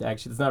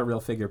 It's not a real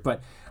figure,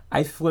 but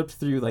I flipped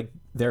through like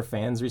their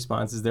fans'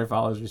 responses, their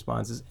followers'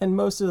 responses, and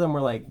most of them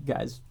were like,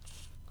 "Guys,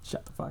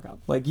 shut the fuck up.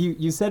 Like,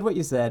 you said what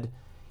you said.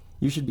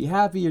 You should be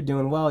happy. You're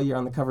doing well. You're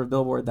on the cover of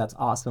Billboard. That's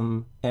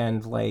awesome.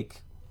 And,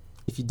 like,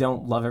 if you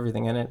don't love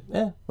everything in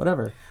it,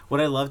 whatever." What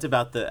I loved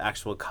about the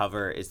actual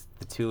cover is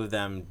the two of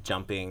them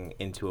jumping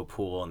into a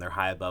pool, and they're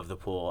high above the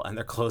pool, and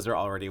their clothes are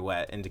already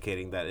wet,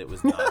 indicating that it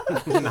was not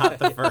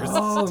the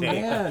first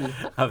take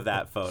of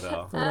that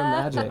photo. Photo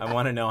magic. I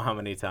want to know how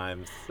many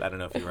times. I don't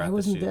know if you were at I the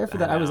wasn't shoot. there for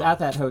that. I was at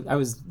that.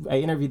 I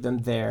interviewed them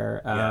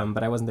there,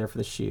 but I wasn't there for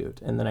the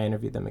shoot. And then I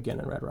interviewed them again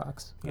in Red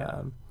Rocks.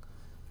 Yeah.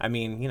 I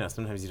mean,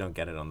 sometimes you don't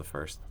get it on the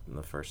first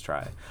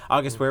try.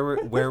 August, where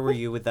were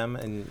you with them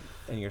in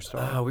your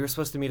story? We were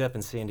supposed to meet up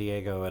in San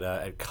Diego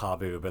at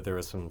Cabo, but there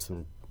was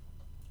some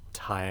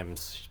time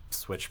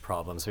switch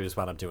problems, so we just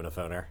wound up doing a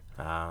phoner.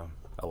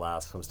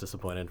 Alas, I was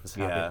disappointed. Was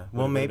happy. Yeah.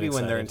 Well, maybe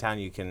when they're in town,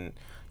 you can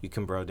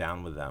bro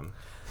down with them.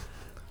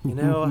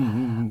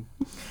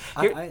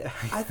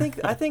 I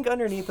think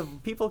underneath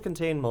people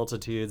contain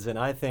multitudes, and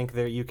I think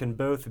that you can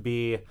both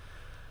be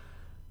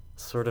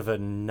sort of a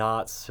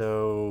not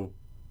so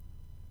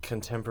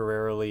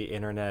contemporarily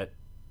internet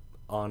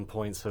on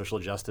point social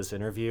justice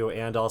interview,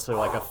 and also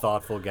like a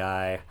thoughtful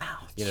guy,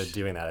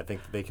 doing that. I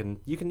think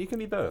you can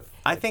be both.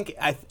 I think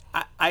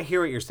I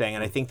hear what you're saying,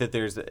 and I think that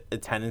there's a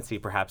tendency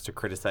perhaps to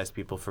criticize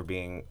people for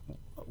being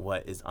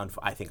what is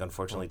I think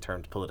unfortunately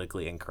termed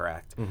politically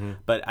incorrect. Mm-hmm.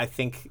 But I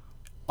think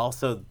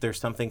also there's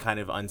something kind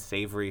of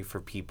unsavory for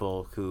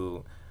people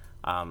who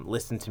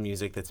listen to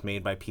music that's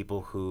made by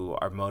people who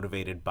are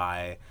motivated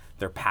by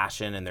their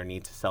passion and their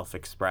need to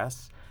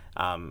self-express,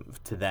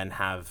 to then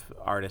have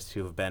artists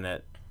who have been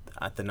at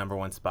the number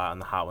one spot on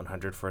the Hot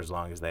 100 for as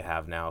long as they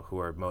have now, who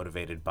are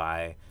motivated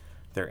by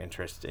their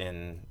interest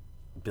in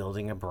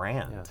building a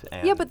brand.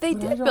 Yeah, but they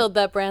did build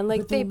that brand.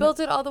 Like, they built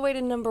it all the way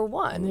to number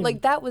one.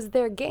 Like, that was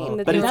their game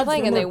that they were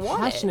playing, and they won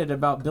it. Passionate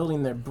about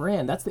building their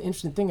brand. That's the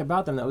interesting thing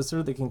about them. That was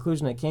sort of the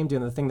conclusion I came to,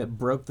 and the thing that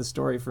broke the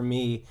story for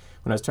me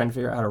when I was trying to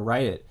figure out how to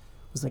write it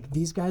was like,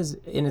 these guys,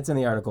 and it's in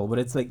the article, but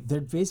it's like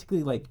they're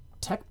basically like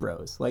tech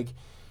bros. Like.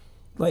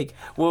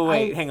 Well,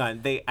 wait, hang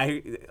on.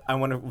 I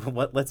want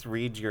to. Let's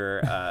read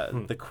your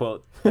the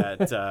quote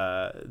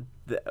that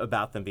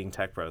about them being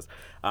tech bros.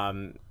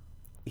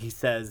 He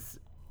says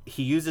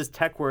he uses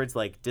tech words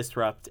like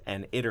disrupt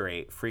and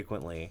iterate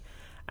frequently,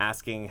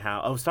 asking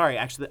how. Oh, sorry.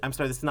 Actually, I'm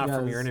sorry. This is not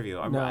from your interview.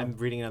 I'm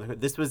reading another.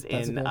 This was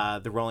in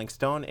the Rolling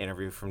Stone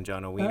interview from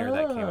Jonah Wiener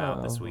that came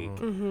out this week.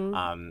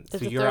 Mm-hmm.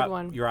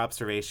 So your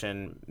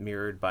observation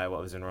mirrored by what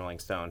was in Rolling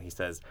Stone. He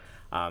says.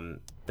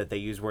 That they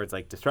use words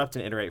like disrupt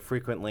and iterate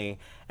frequently,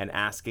 and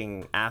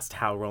asked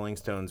how Rolling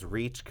Stone's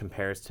reach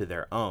compares to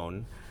their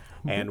own,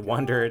 and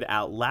wondered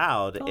out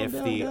loud if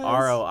the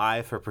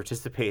ROI for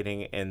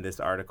participating in this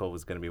article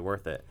was going to be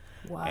worth it.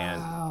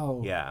 Wow.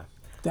 And, yeah.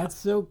 That's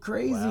so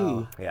crazy.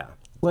 Wow. Yeah.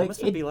 What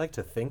must it be like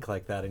to think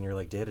like that in your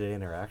like day-to-day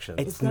interactions?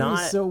 It's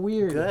not so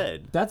weird.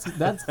 Good. That's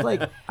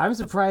like, I'm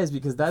surprised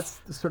because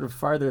that's sort of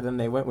farther than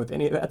they went with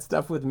any of that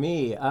stuff with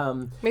me.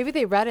 Maybe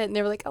they read it and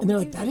they were like, oh, and they're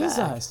like, that is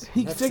us.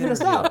 He figured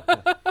us out.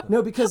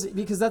 No, because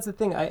that's the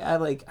thing. I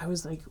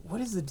was like,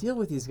 what is the deal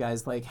with these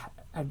guys? Like,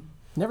 I've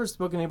never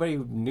spoken to anybody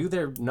who knew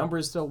their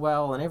numbers so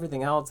well and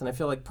everything else. And I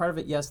feel like part of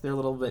it, yes, they're a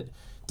little bit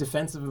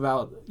defensive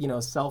about,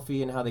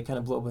 selfie and how they kind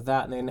of blow up with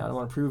that, and they now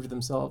want to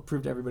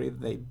prove to everybody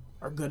that they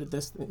are good at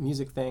this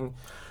music thing.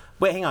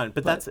 Wait, hang on.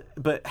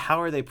 But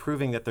how are they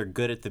proving that they're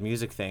good at the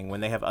music thing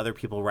when they have other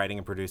people writing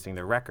and producing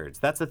their records?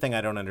 That's the thing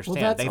I don't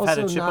understand. Well, They've had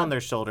a chip on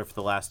their shoulder for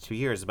the last 2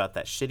 years about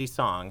that shitty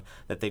song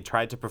that they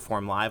tried to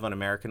perform live on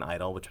American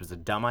Idol, which was a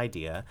dumb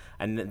idea.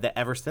 And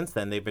ever since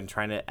then, they've been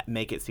trying to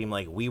make it seem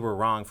like we were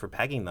wrong for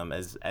pegging them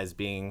as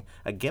being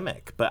a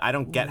gimmick. But I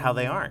don't get how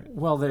they aren't.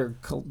 Well, they're.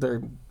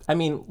 I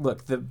mean,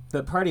 look,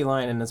 the party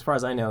line, and as far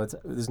as I know,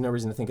 there's no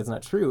reason to think it's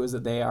not true, is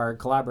that they are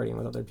collaborating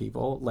with other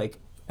people, like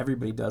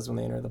everybody does when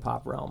they enter the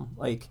pop realm.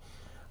 Like,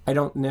 I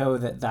don't know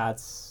that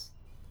that's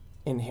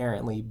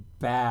inherently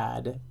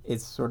bad.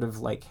 It's sort of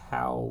like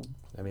how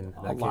a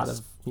lot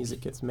of music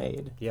gets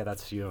made. Yeah,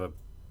 you have a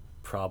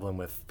problem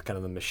with kind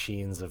of the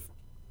machines of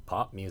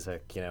pop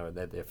music,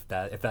 that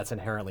if that's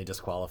inherently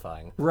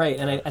disqualifying. Right,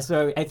 and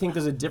so I think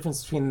there's a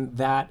difference between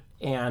that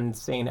and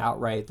saying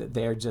outright that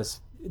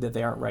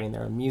they aren't writing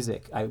their own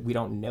music. We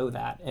don't know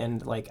that,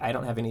 and I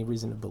don't have any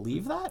reason to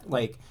believe that.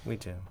 We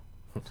do.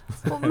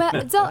 Well,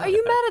 Del, are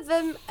you mad at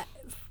them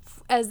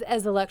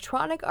as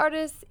electronic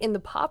artists in the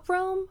pop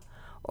realm,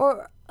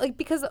 or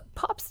because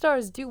pop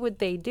stars do what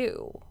they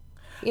do,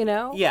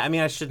 Yeah, I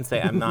mean, I shouldn't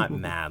say I'm not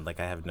mad.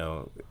 I have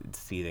no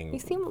seething. You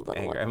seem a little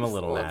anger. I'm a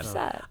little mad.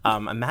 upset.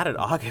 I'm mad at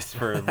August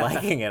for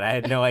liking it. I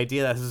had no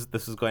idea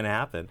this was going to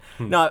happen.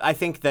 No, I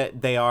think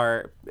that they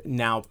are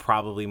now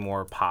probably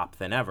more pop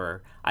than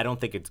ever. I don't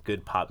think it's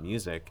good pop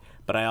music,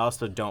 but I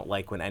also don't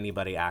like when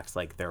anybody acts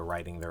like they're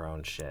writing their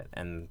own shit.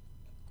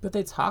 But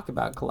they talk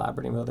about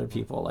collaborating with other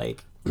people.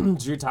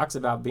 Drew talks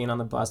about being on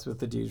the bus with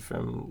the dude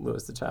from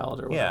Louis the Child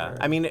or whatever. Yeah,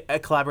 I mean, a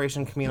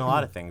collaboration can mean a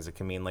lot of things. It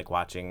can mean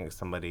watching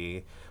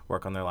somebody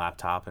work on their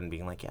laptop and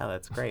being like, yeah,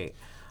 that's great.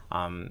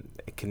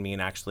 It can mean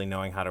actually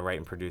knowing how to write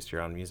and produce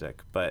your own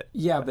music. But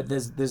yeah, but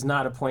there's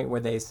not a point where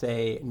they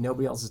say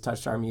nobody else has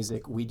touched our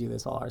music. We do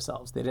this all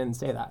ourselves. They didn't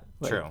say that.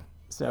 True.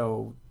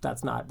 So that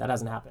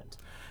hasn't happened.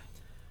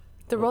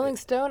 The Rolling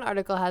Stone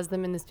article has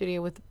them in the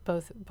studio with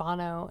both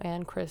Bono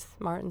and Chris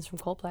Martins from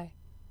Coldplay.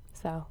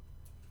 So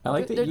I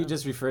like that you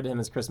just referred to him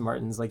as Chris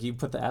Martins. You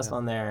put the S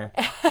on there.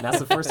 And that's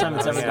the first time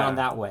it's ever gone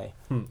that way.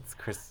 It's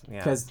Chris.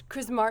 Yeah.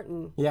 Chris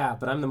Martin. Yeah,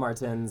 but I'm the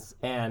Martins,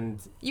 and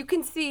you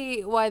can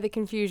see why the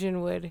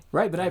confusion would.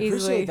 Right, but I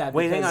appreciate that.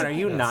 Wait, hang on. Are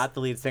you not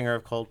the lead singer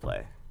of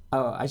Coldplay?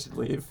 Oh, I should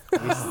leave.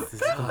 This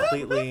is a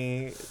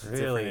completely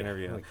different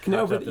interview.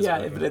 No, but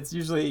but it's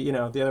usually the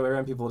other way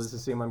around. People just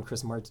assume I'm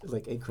Chris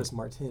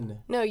Martin.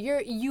 No,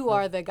 you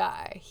are the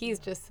guy. He's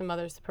just some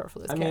other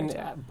superfluous character.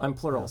 I mean, I'm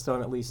plural, so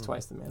I'm at least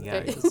twice the man. Yeah,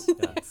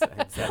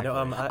 exactly. No,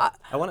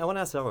 I want to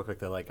ask that real quick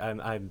though.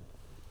 I'm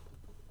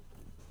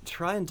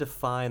trying to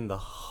find the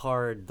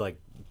hard,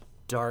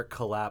 dark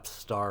collapse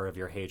star of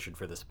your hatred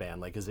for this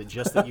band. Is it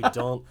just that you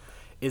don't?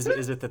 Is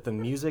it that the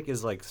music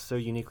is so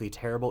uniquely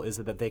terrible? Is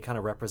it that they kind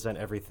of represent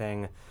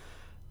everything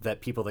that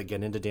people that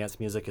get into dance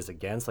music is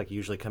against? You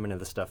usually come into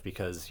the stuff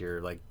because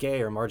you're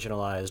gay or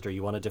marginalized or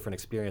you want a different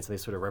experience, and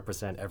they sort of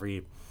represent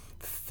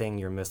everything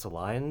you're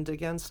misaligned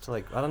against.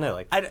 I don't know.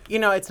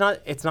 It's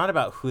not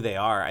about who they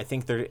are. I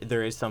think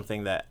there is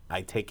something that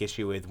I take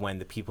issue with when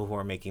the people who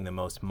are making the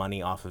most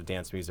money off of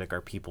dance music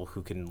are people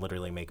who can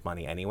literally make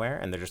money anywhere,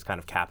 and they're just kind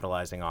of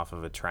capitalizing off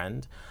of a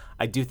trend.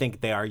 I do think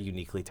they are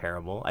uniquely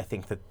terrible. I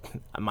think that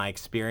my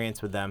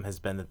experience with them has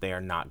been that they are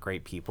not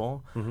great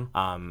people.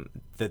 Mm-hmm.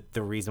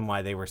 The reason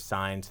why they were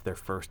signed to their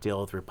first deal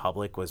with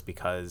Republic was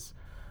because,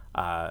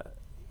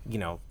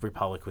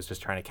 Republic was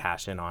just trying to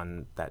cash in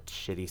on that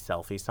shitty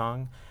selfie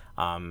song.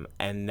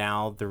 And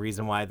now the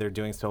reason why they're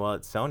doing so well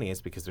at Sony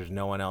is because there's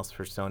no one else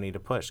for Sony to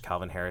push.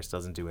 Calvin Harris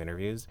doesn't do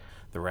interviews.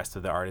 The rest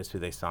of the artists who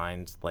they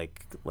signed,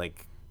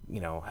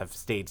 have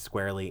stayed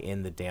squarely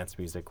in the dance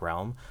music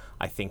realm.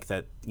 I think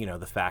that,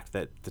 the fact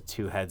that the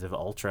two heads of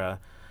Ultra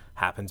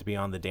happen to be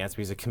on the dance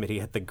music committee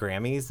at the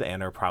Grammys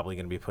and are probably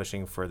going to be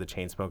pushing for the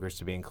Chainsmokers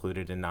to be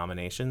included in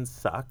nominations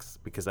sucks,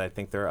 because I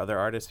think there are other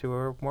artists who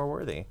are more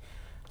worthy.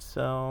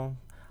 So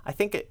I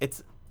think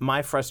it's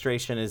my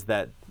frustration is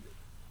that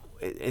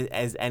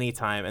as any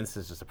time, and this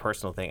is just a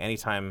personal thing,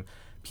 anytime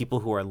people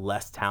who are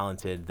less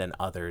talented than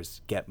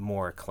others get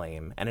more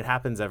acclaim, and it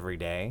happens every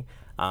day.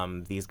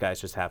 These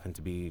guys just happen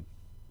to be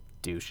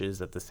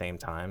douches at the same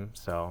time.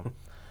 So,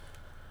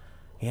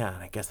 yeah,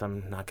 I guess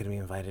I'm not going to be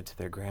invited to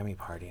their Grammy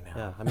party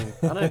now.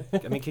 Yeah,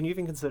 I mean, can you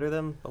even consider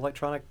them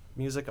electronic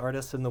music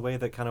artists in the way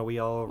that kind of we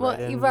all write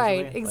in?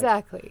 Right, usually?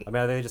 exactly.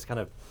 Are they just kind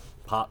of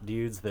pop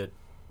dudes that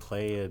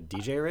play a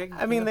DJ rig?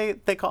 I mean,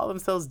 they call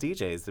themselves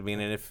DJs. I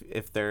mean, and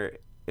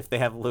if they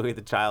have Louis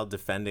the Child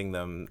defending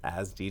them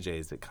as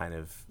DJs, it kind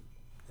of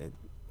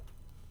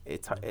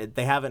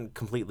they haven't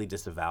completely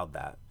disavowed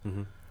that.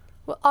 Mm-hmm.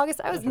 Well, August,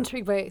 I was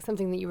intrigued by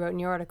something that you wrote in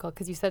your article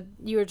because you said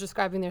you were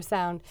describing their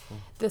sound.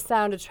 The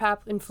sound, a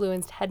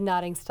trap-influenced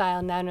head-nodding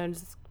style now known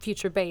as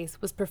future bass,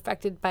 was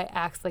perfected by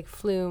acts like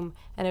Flume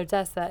and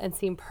Odessa and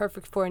seemed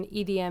perfect for an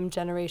EDM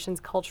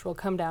generation's cultural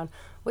come-down.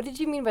 What did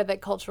you mean by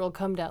that cultural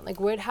come-down? Like,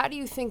 how do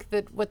you think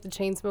that what the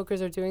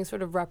Chainsmokers are doing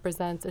sort of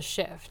represents a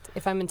shift,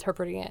 if I'm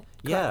interpreting it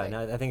correctly? Yeah,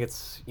 no, I think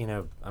it's, I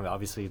mean,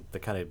 obviously the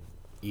kind of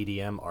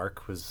EDM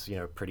arc was,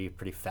 pretty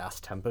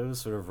fast tempos,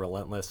 sort of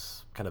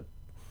relentless kind of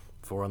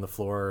four on the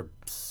floor,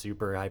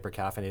 super hyper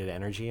caffeinated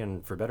energy,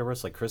 and for better or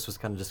worse, like Chris was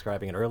kind of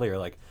describing it earlier,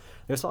 like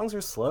their songs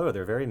are slow,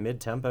 they're very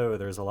mid-tempo,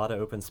 there's a lot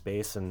of open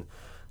space, and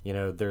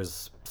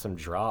there's some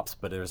drops,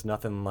 but there's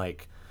nothing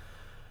like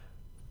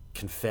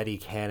confetti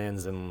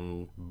cannons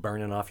and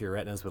burning off your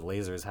retinas with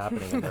lasers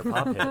happening in their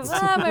pop hits.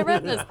 My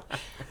retinas.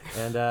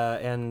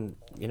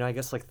 And I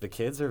guess like the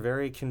kids are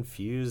very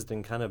confused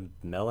and kind of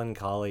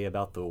melancholy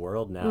about the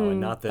world now,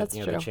 and not that the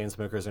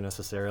Chainsmokers are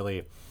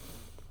necessarily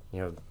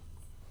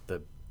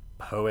the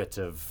poet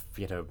of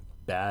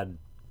bad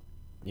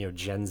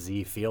Gen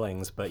Z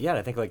feelings, but yeah,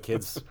 I think like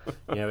kids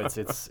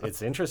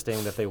it's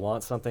interesting that they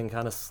want something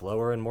kind of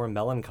slower and more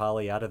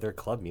melancholy out of their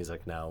club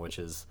music now, which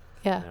is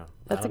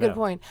that's a good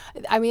point.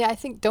 I mean, I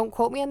think, don't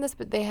quote me on this,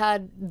 but they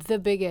had the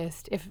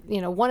biggest,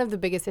 one of the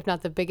biggest, if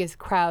not the biggest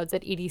crowds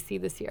at EDC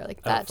this year.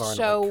 Like that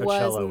show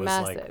was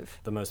massive.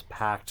 Like the most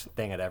packed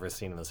thing I'd ever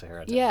seen in the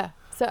Sahara. Yeah.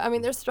 So I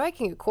mean, they're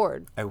striking a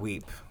chord. I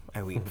weep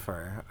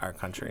for our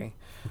country.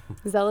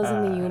 Zella's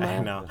in the Yuma. I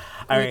know.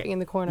 Weeping in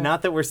the corner.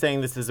 Not that we're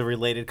saying this is a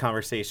related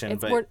conversation,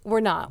 but we're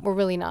not. We're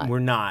really not. We're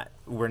not.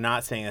 We're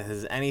not saying this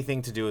has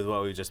anything to do with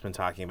what we've just been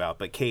talking about.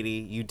 But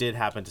Katie, you did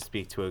happen to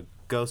speak to a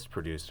ghost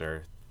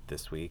producer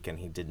this week, and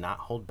he did not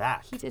hold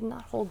back. He did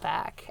not hold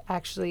back,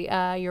 actually.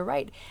 You're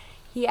right.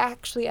 He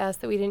actually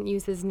asked that we didn't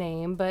use his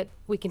name, but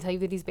we can tell you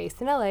that he's based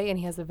in LA, and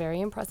he has a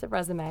very impressive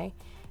resume,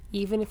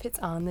 even if it's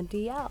on the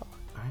DL. All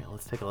right,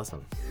 let's take a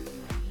listen.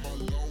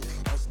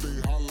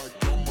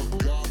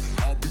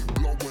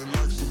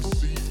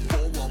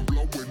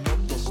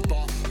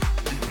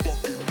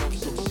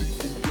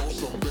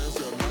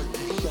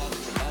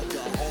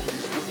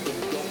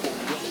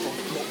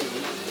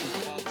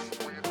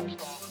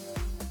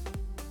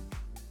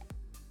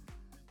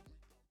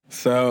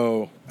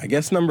 So I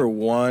guess number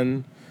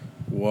one,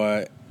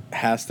 what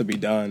has to be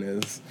done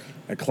is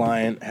a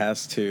client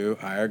has to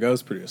hire a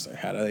ghost producer.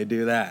 How do they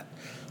do that?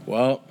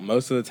 Well,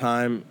 most of the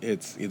time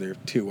it's either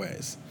two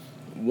ways.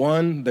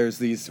 One, there's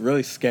these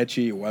really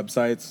sketchy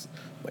websites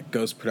like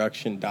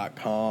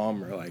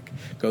ghostproduction.com or like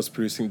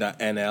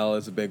ghostproducing.nl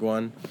is a big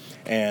one.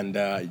 And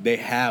they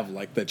have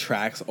like the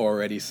tracks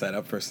already set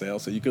up for sale.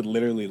 So you could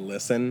literally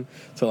listen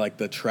to like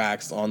the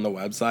tracks on the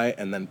website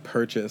and then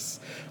purchase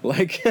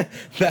like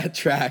that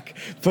track.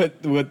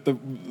 But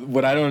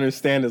what I don't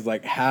understand is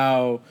like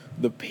how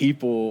the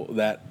people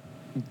that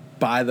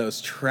buy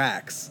those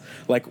tracks,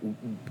 like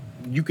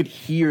you could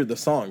hear the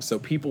songs, so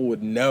people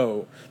would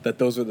know that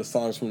those are the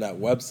songs from that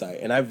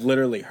website. And I've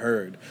literally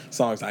heard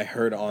songs I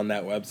heard on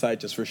that website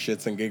just for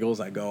shits and giggles.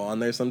 I go on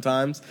there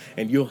sometimes,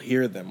 and you'll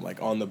hear them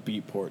like on the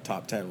Beatport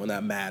Top 10 when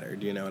that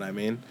mattered. You know what I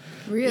mean?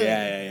 Really?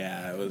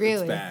 Yeah.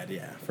 It's bad,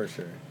 yeah, for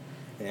sure.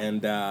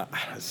 And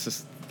it's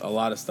just a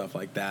lot of stuff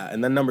like that.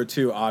 And then number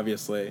two,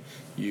 obviously,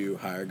 you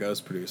hire a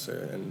ghost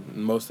producer, and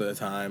most of the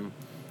time,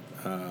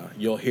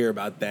 you'll hear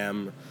about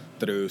them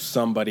through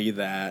somebody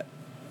that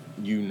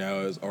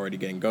is already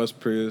getting ghost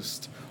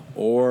produced,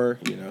 or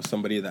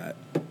somebody that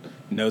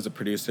knows a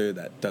producer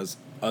that does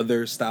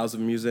other styles of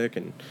music,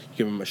 and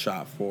give them a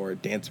shot for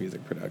dance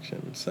music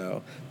production.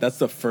 So that's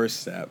the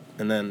first step.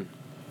 And then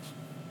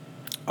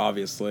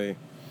obviously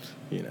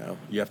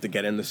you have to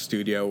get in the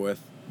studio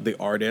with the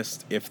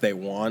artist if they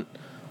want,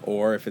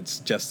 or if it's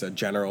just a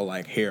general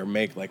like, here,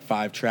 make like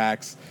 5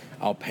 tracks,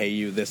 I'll pay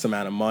you this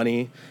amount of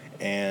money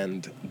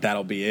and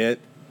that'll be it.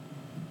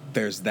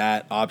 There's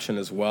that option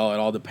as well. It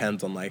all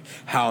depends on like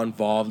how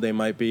involved they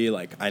might be.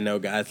 Like I know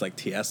guys like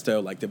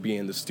Tiesto like to be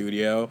in the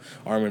studio.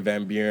 Armin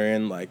van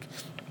Buuren, like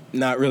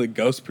not really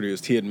ghost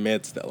produced. He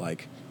admits that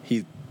like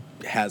he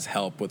has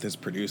help with his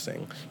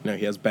producing.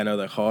 He has Benno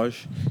de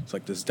Hoge. He's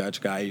like this Dutch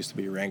guy. He used to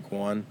be rank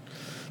 1.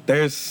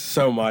 There's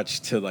so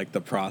much to like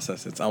the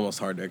process. It's almost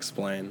hard to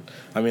explain.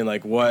 I mean,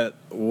 like what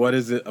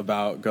is it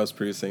about ghost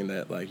producing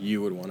that like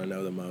you would want to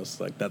know the most?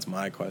 Like that's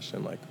my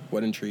question. Like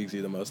what intrigues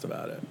you the most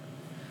about it?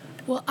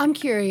 Well, I'm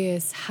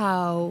curious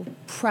how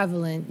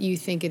prevalent you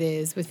think it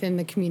is within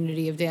the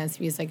community of dance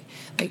music,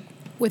 like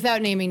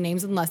without naming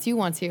names unless you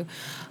want to.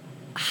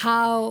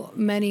 How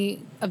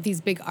many of these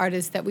big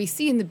artists that we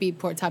see in the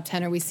Beatport Top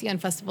 10 or we see on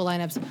festival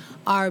lineups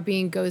are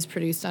being ghost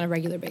produced on a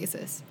regular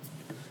basis?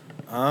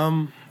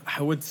 I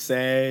would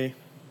say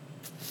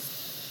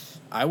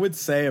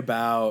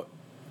about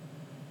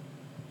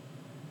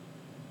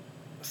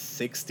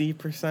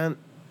 60%.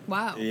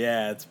 Wow.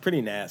 Yeah, it's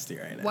pretty nasty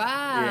right now.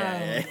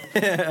 Wow.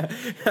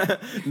 Yeah.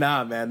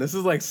 Nah, man, this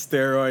is like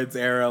steroids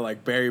era,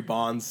 like Barry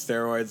Bonds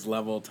steroids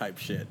level type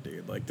shit,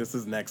 dude. Like this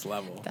is next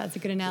level. That's a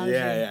good analogy.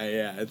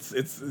 Yeah.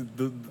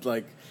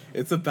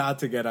 It's about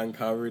to get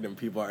uncovered, and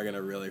people are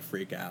gonna really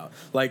freak out.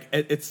 Like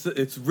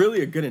it's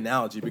really a good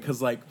analogy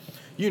because, like,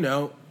 you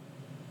know,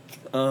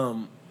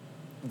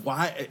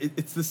 why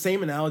it's the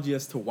same analogy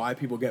as to why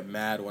people get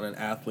mad when an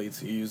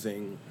athlete's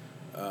using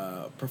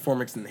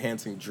performance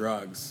enhancing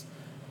drugs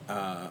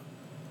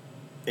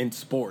in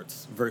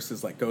sports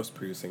versus like ghost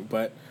producing.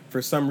 But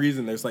for some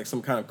reason there's like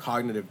some kind of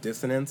cognitive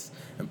dissonance,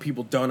 and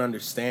people don't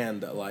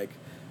understand that like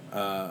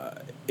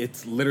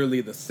it's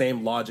literally the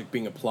same logic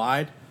being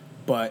applied,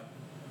 but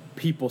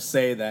people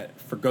say that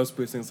for ghost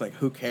producing it's like,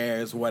 who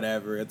cares,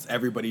 whatever, it's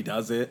everybody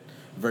does it,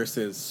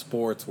 versus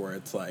sports where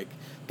it's like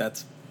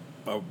that's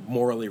a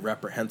morally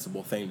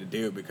reprehensible thing to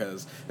do,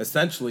 because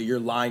essentially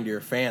you're lying to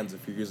your fans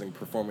if you're using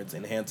performance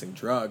enhancing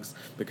drugs,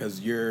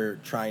 because you're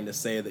trying to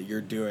say that you're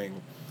doing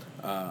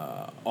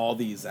all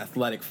these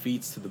athletic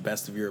feats to the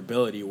best of your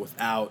ability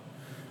without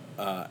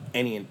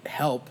any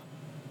help,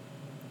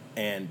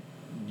 and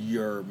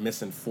you're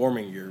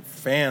misinforming your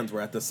fans,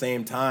 where at the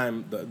same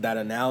time that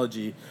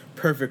analogy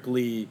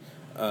perfectly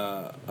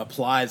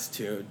applies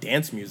to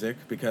dance music,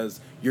 because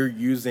you're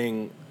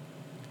using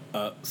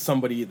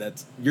somebody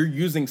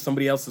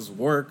else's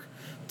work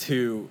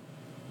to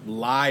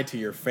lie to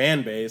your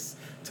fan base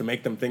to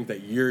make them think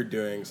that you're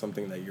doing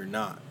something that you're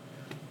not.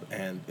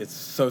 And it's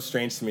so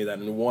strange to me that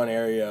in one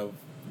area of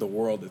the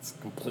world it's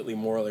completely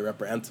morally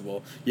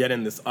reprehensible, yet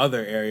in this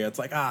other area it's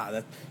like,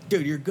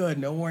 dude, you're good,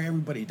 no worry,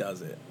 everybody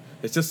does it.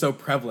 It's just so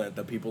prevalent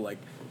that people like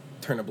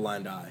turn a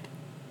blind eye.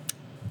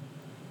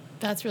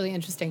 That's really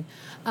interesting.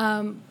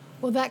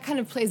 Well, that kind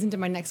of plays into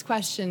my next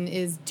question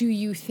is, do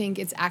you think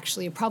it's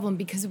actually a problem?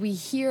 Because we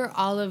hear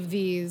all of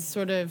these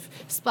sort of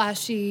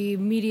splashy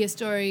media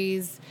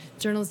stories,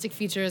 journalistic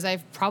features.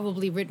 I've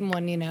probably written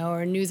one,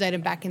 or a news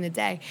item back in the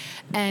day.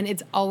 And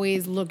it's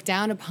always looked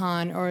down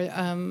upon or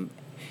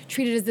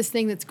treated as this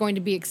thing that's going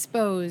to be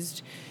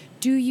exposed.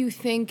 Do you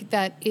think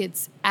that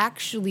it's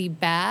actually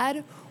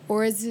bad?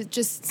 Or is it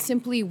just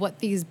simply what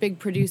these big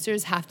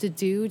producers have to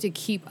do to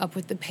keep up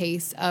with the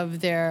pace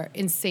of their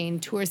insane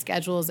tour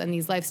schedules and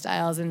these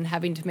lifestyles and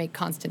having to make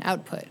constant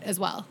output as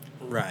well?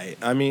 Right.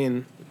 I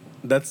mean,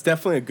 that's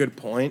definitely a good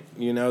point.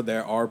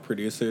 There are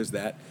producers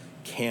that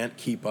can't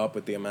keep up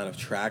with the amount of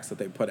tracks that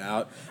they put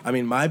out. I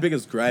mean, my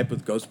biggest gripe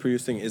with ghost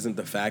producing isn't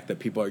the fact that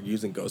people are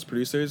using ghost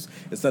producers.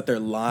 It's that they're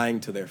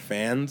lying to their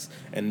fans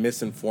and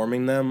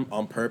misinforming them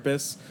on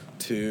purpose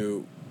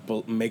to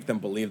make them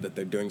believe that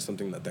they're doing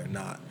something that they're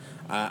not.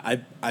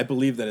 I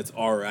believe that it's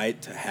all right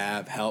to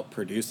have help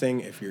producing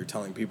if you're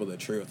telling people the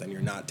truth and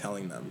you're not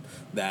telling them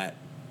that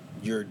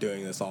you're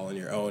doing this all on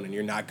your own, and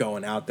you're not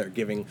going out there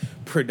giving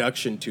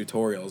production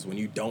tutorials when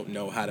you don't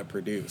know how to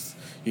produce.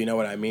 You know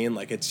what I mean?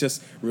 Like, it's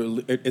just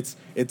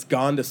it's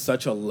gone to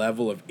such a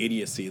level of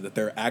idiocy that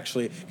they're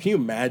actually, can you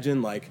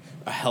imagine like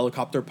a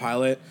helicopter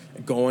pilot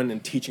going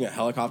and teaching a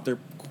helicopter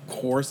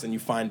course, and you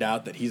find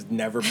out that he's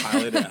never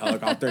piloted a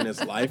helicopter in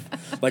his life?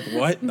 Like,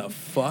 what the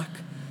fuck?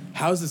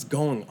 How's this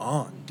going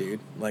on,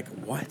 dude? Like,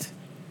 what?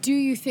 Do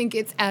you think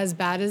it's as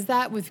bad as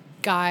that with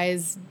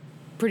guys,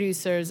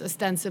 producers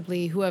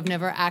ostensibly, who have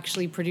never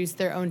actually produced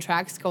their own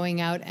tracks, going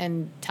out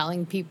and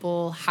telling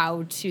people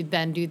how to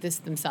then do this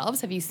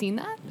themselves? Have you seen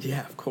that?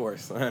 Yeah, of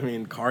course. I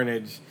mean,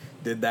 Carnage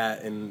did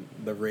that in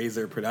the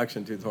Razer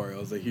production tutorial.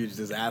 It was a huge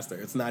disaster.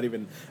 It's not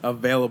even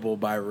available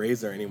by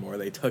Razer anymore.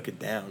 They took it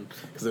down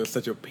because it was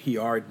such a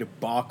PR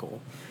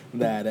debacle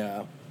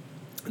that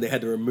they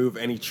had to remove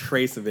any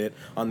trace of it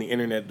on the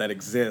internet that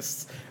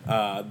exists.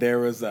 There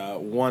was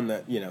one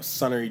that,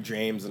 Sonny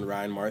James and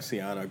Ryan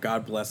Marciano,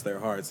 God bless their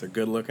hearts, they're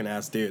good-looking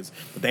ass dudes,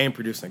 but they ain't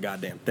producing a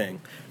goddamn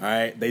thing. All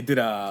right, they did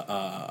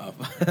a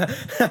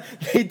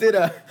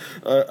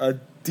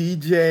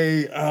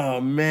DJ. Oh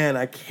man,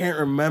 I can't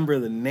remember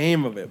the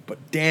name of it, but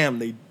damn,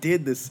 they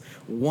did this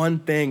one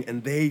thing,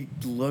 and they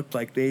looked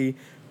like they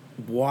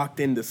walked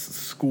into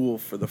school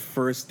for the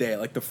first day,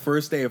 like the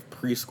first day of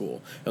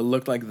preschool. It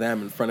looked like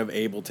them in front of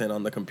Ableton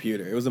on the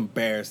computer. It was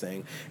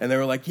embarrassing. And they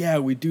were like, yeah,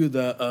 we do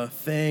the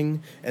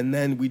thing, and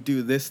then we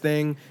do this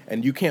thing,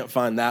 and you can't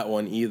find that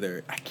one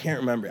either. I can't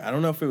remember. I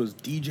don't know if it was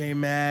DJ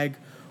Mag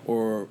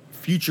or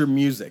Future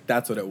Music.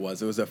 That's what it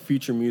was. It was a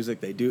Future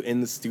Music they do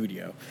in the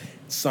studio.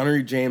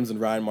 Sonny James and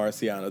Ryan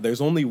Marciano.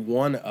 There's only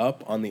one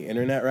up on the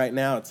internet right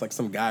now. It's like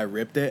some guy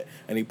ripped it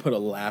and he put a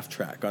laugh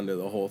track under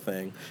the whole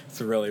thing.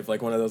 It's really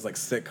like one of those like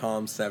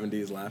sitcom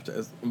 70s laugh tracks.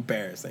 It's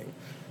embarrassing.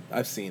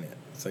 I've seen it.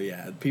 So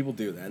yeah, people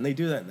do that, and they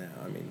do that now.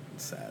 I mean,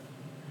 it's sad.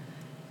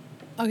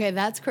 Okay,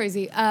 that's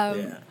crazy.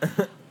 Yeah.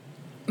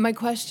 My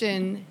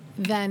question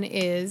then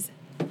is,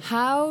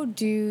 how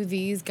do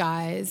these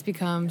guys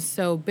become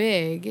so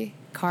big,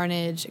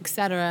 Carnage,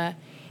 etc.,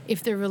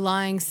 if they're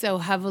relying so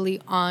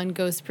heavily on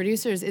ghost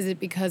producers, is it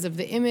because of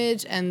the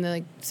image and the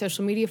like,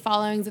 social media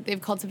followings that they've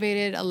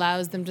cultivated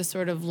allows them to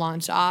sort of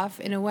launch off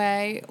in a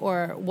way?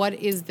 Or what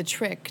is the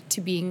trick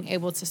to being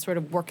able to sort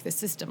of work the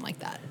system like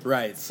that?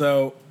 Right.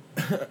 So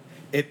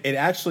it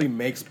actually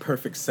makes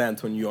perfect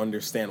sense when you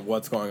understand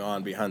what's going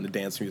on behind the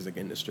dance music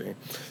industry.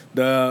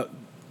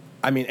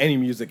 Any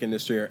music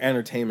industry or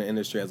entertainment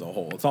industry as a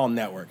whole. It's all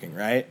networking,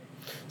 right?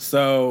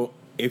 So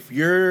if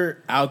you're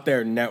out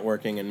there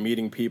networking and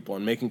meeting people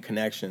and making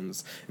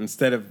connections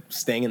instead of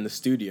staying in the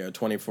studio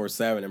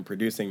 24/7 and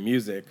producing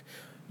music,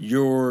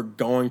 you're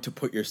going to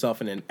put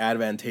yourself in an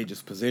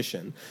advantageous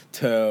position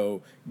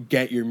to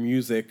get your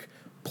music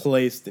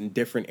placed in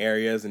different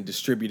areas and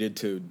distributed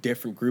to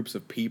different groups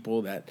of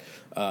people that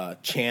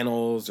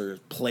channels or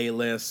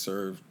playlists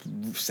or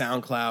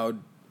SoundCloud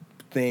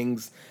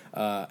things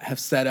have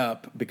set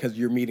up because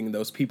you're meeting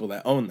those people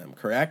that own them,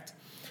 correct?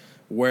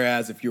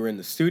 Whereas if you were in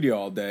the studio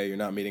all day, you're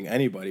not meeting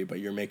anybody, but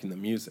you're making the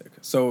music.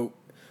 So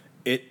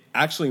it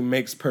actually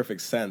makes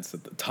perfect sense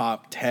that the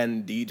top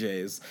 10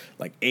 DJs,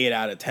 like 8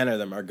 out of 10 of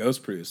them are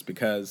ghost produced,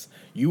 because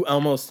you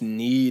almost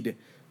need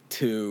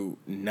to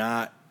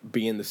not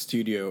be in the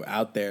studio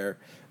out there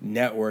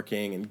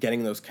networking and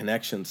getting those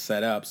connections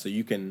set up so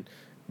you can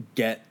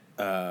get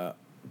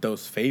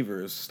those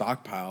favors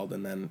stockpiled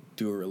and then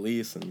do a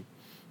release and,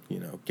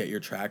 get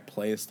your track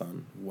placed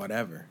on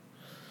whatever,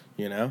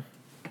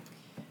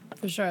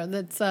 For sure.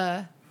 That's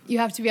you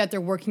have to be out there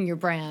working your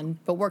brand,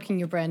 but working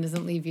your brand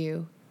doesn't leave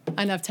you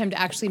enough time to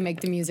actually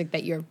make the music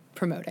that you're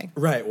promoting.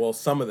 Right. Well,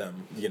 some of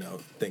them,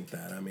 think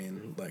that.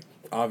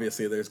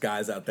 Obviously there's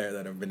guys out there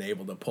that have been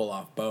able to pull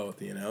off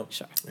both,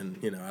 Sure. And,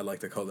 I like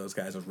to call those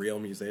guys real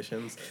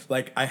musicians.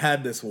 Like, I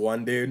had this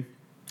one dude,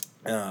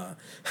 I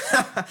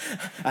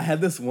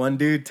had this one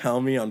dude tell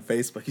me on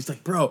Facebook, he's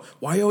like, bro,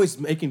 why are you always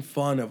making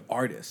fun of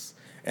artists?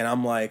 And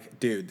I'm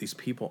like, dude, these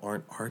people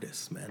aren't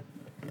artists, man.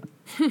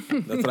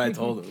 That's what I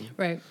told him.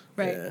 Right.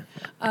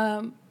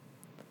 Yeah.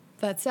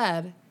 That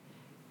said,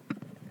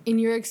 in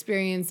your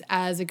experience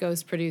as a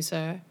ghost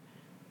producer,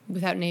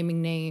 without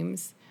naming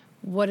names,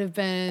 what have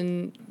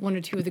been one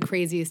or two of the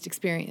craziest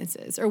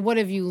experiences? Or what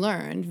have you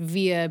learned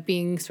via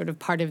being sort of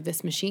part of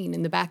this machine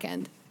in the back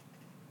end?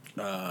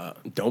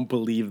 Don't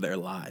believe their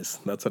lies.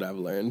 That's what I've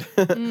learned.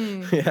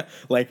 Yeah,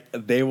 like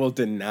they will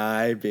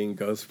deny being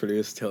ghost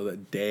produced till the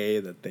day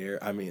that they're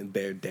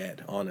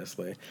dead.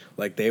 Honestly,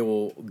 like they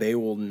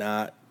will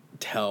not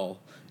tell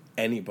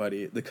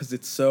anybody, because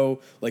it's so,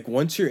 like,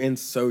 once you're in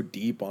so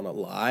deep on a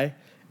lie,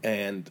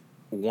 and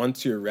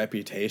once your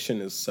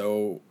reputation is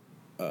so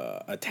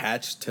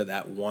attached to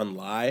that one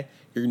lie,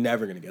 you're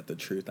never going to get the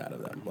truth out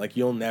of them. Like,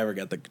 you'll never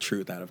get the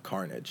truth out of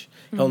Carnage.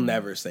 He'll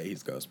never say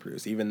he's ghost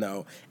produced, even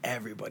though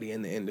everybody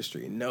in the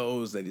industry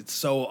knows that it's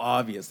so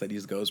obvious that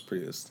he's ghost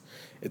produced.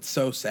 It's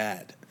so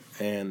sad.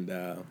 And,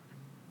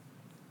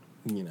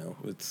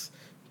 it's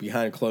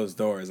behind closed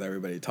doors,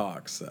 everybody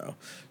talks. So,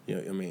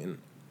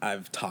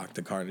 I've talked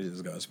to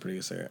Carnage's ghost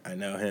producer. I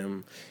know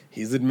him.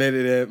 He's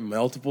admitted it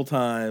multiple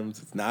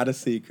times. It's not a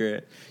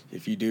secret.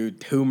 If you do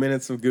 2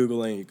 minutes of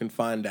Googling, you can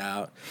find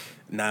out.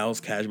 Niles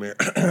Cashmere.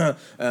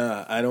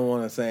 I don't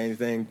want to say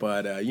anything,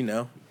 but,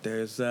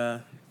 there's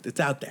it's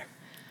out there.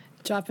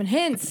 Dropping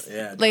hints.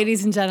 Yeah,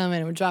 Ladies and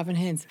gentlemen, we're dropping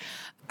hints.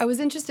 I was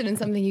interested in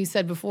something you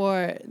said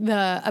before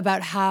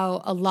about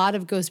how a lot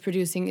of ghost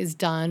producing is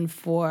done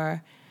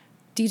for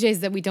DJs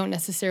that we don't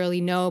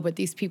necessarily know, but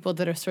these people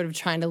that are sort of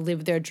trying to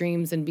live their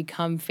dreams and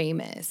become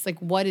famous. Like,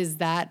 what is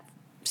that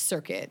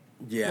circuit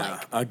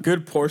like? A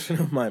good portion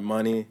of my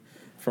money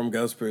from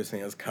ghost producing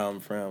has come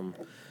from,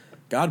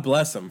 God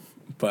bless them,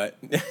 but,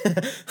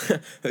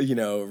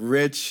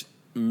 rich,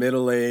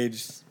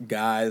 middle-aged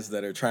guys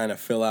that are trying to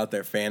fill out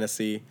their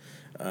fantasy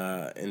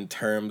in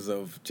terms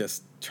of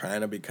just trying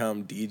to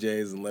become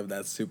DJs and live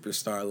that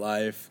superstar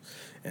life.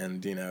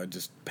 And,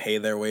 just pay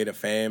their way to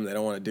fame. They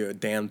don't want to do a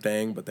damn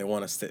thing, but they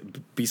want to,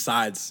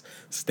 besides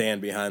stand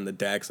behind the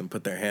decks and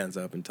put their hands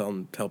up and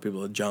tell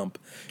people to jump,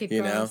 Get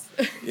girls.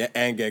 Yeah,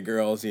 and get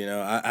girls,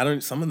 I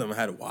don't, some of them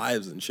had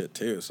wives and shit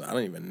too, so I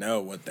don't even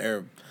know what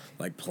their,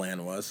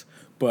 plan was.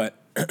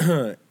 But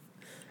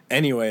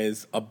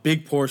anyways, a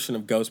big portion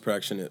of ghost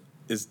production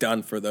is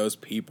done for those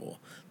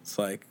people.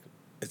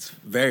 It's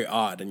very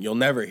odd, and you'll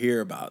never hear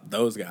about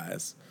those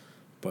guys,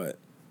 but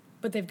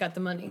they've got the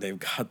money. They've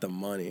got the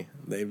money.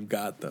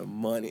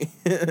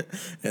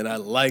 And I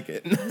like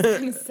it. I was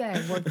going to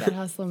say, work that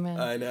hustle, man.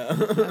 I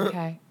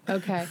know.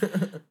 Okay.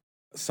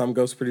 Some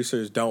ghost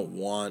producers don't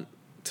want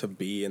to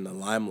be in the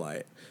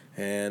limelight.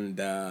 And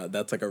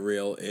that's like a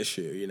real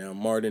issue.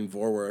 Martin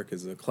Vorwerk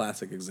is a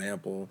classic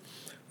example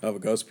of a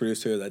ghost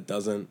producer that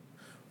doesn't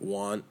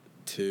want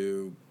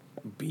to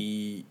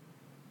be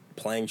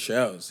playing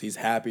shows. He's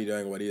happy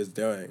doing what he is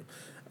doing.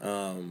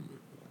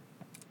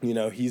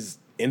 He's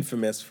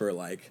infamous for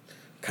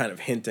kind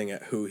of hinting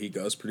at who he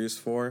ghost produced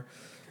for,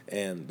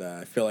 and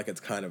I feel like it's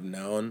kind of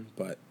known,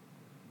 but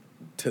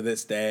to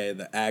this day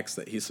the acts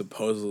that he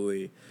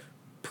supposedly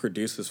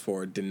producers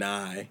for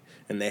deny,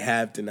 and they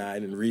have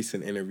denied in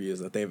recent interviews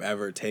that they've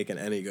ever taken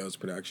any ghost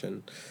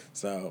production.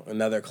 So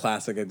another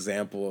classic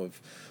example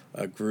of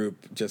a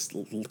group just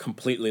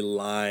completely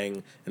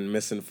lying and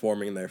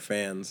misinforming their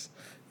fans.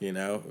 You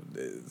know,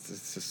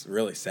 it's just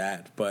really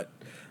sad. But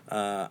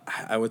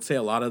I would say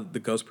a lot of the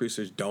ghost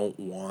producers don't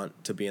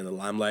want to be in the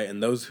limelight,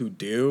 and those who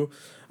do,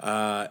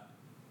 a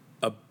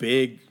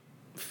big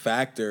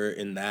factor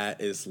in that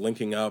is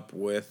linking up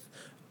with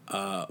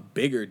a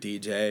bigger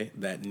DJ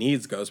that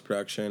needs ghost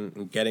production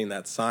and getting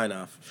that sign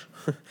off.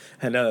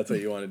 I know that's what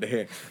you wanted to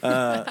hear.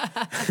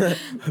 A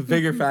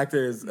bigger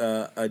factor is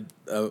a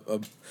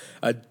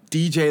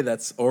DJ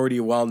that's already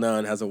well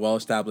known, has a well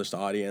established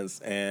audience,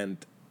 and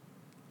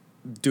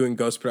doing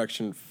ghost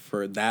production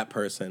for that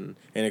person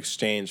in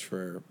exchange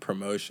for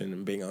promotion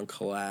and being on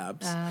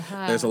collabs.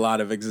 There's a lot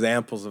of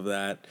examples of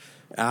that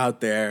out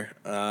there.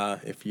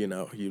 If you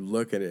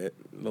look at it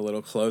a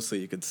little closely,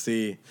 you could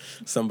see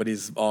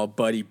somebody's all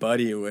buddy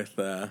with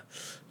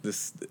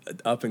this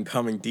up and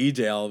coming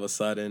DJ all of a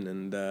sudden,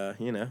 and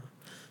you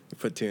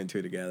put two and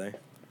two together.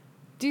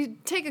 Do you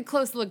take a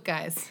close look,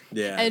 guys?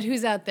 Yeah. At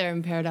who's out there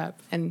and paired up,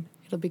 and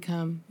it'll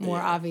become more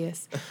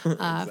obvious.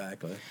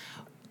 Exactly.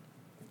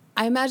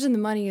 I imagine the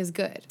money is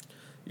good.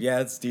 Yeah,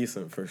 it's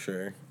decent for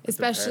sure.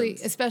 Especially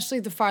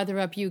the farther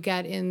up you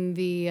get in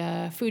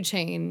the food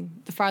chain,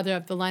 the farther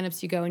up the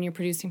lineups you go, and you're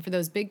producing for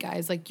those big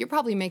guys. Like, you're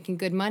probably making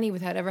good money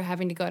without ever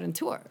having to go out on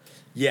tour.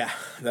 Yeah,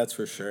 that's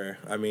for sure.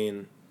 I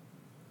mean,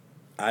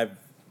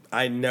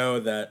 I know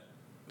that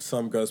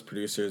some ghost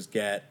producers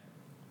get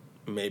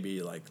some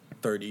like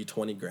 30,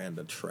 20 grand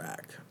a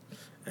track.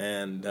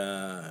 And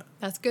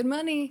that's good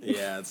money.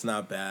 Yeah, it's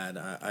not bad.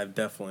 I've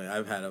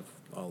had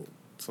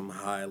some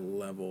high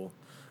level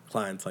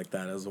clients like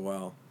that as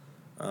well.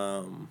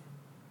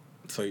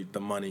 So the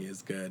money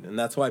is good, and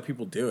that's why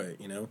people do it.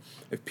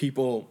 If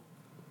people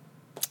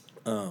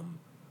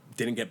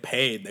didn't get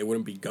paid, they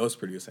wouldn't be ghost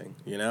producing.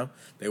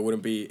 They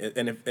wouldn't be,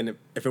 and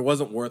if it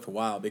wasn't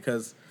worthwhile,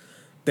 because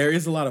there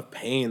is a lot of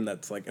pain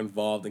that's like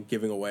involved in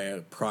giving away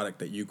a product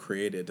that you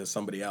created to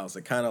somebody else.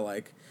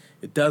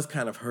 It does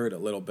kind of hurt a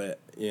little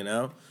bit,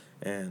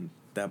 and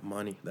that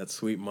money, that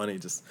sweet money,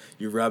 just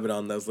you rub it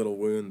on those little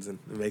wounds and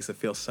it makes it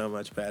feel so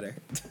much better.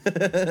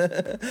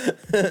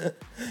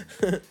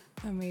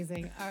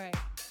 Amazing. All right.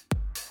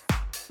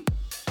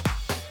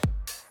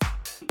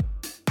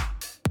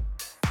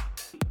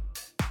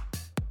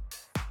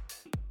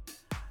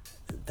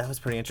 That was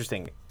pretty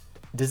interesting.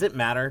 Does it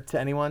matter to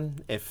anyone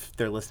if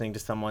they're listening to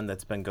someone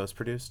that's been ghost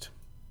produced?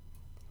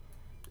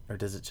 Or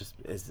does it just,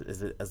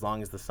 is it as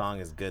long as the song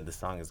is good, the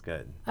song is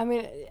good? I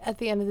mean, at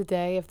the end of the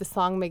day, if the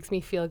song makes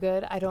me feel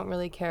good, I don't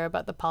really care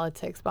about the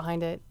politics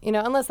behind it.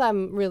 Unless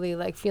I'm really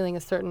like feeling a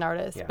certain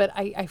artist. Yeah. But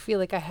I feel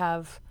like I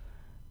have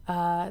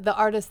the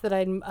artist that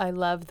I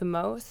love the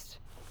most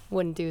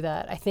wouldn't do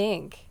that. I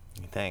think.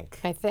 You think?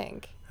 I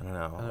think. I don't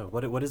know.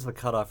 What is the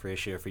cutoff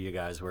ratio for you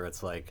guys where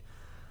it's like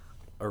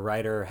a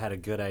writer had a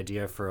good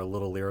idea for a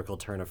little lyrical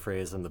turn of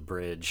phrase in the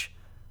bridge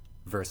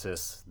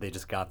versus they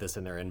just got this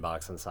in their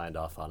inbox and signed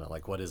off on it?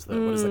 Like, what is the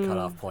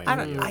cutoff point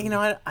for you?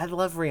 I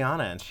love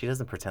Rihanna, and she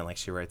doesn't pretend like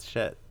she writes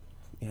shit.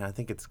 I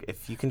think it's,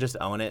 if you can just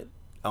own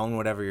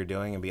whatever you're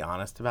doing and be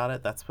honest about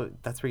it, that's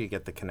where you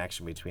get the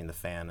connection between the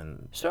fan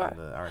and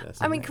the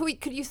artist. I mean,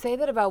 could you say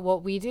that about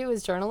what we do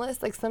as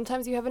journalists? Like,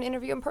 sometimes you have an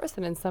interview in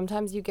person, and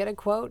sometimes you get a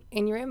quote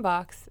in your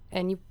inbox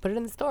and you put it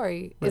in the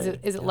story. Right.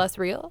 Is it less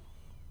real?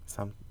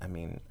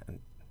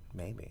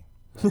 Maybe.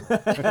 All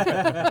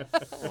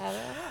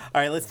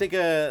right, let's take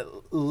a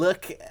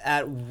look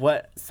at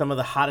what some of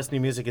the hottest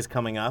new music is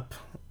coming up.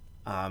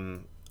 I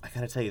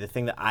gotta tell you, the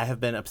thing that I have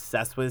been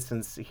obsessed with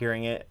since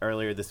hearing it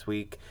earlier this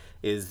week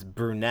is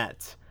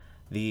Brunette,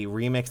 the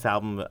remix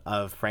album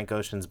of Frank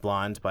Ocean's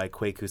Blonde by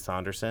Kwaku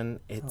Saunderson.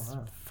 It's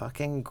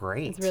fucking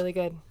great. It's really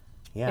good.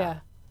 Yeah.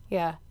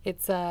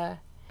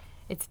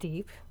 It's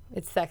deep.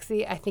 It's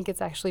sexy. I think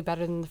it's actually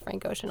better than the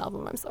Frank Ocean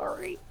album. I'm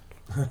sorry.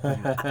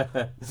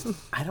 I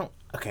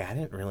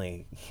didn't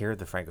really hear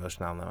the Frank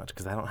Ocean album that much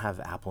because I don't have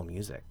Apple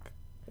Music.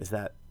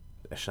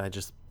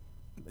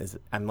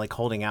 I'm like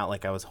holding out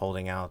like I was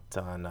holding out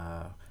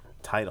on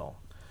Tidal.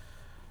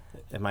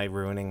 Am I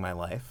ruining my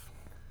life?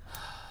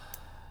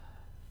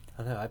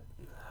 I don't know.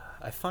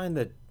 I find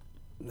that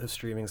the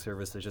streaming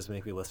services just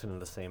make me listen to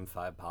the same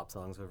 5 pop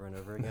songs over and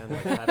over again.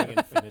 Like, having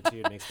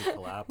Infinitude makes me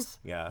collapse.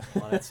 Yeah.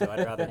 On it, so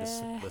I'd rather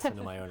just listen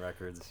to my own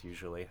records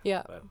usually.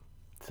 Yeah.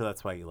 So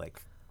that's why you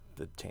like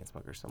the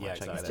Chainsmokers so much. Yeah,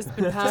 exactly. It's just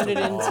been pounded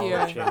into your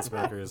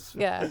Chainsmokers.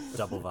 Yeah.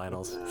 Double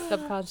vinyls.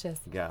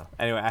 Subconscious. Yeah.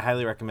 Anyway, I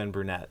highly recommend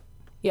Brunette.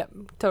 Yep,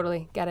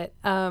 totally. Get it.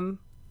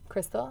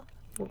 Crystal?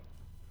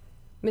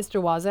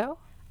 Mr. Wazzo?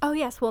 Oh,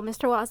 yes. Well,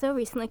 Mr. Wazzo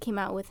recently came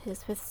out with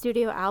his 5th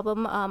studio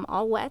album,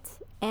 All Wet,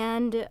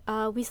 and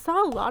we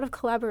saw a lot of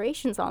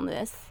collaborations on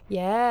this.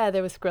 Yeah,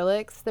 there was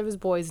Skrillex, there was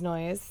Boys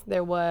Noise,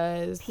 there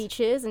was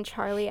Peaches and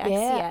Charlie XCX.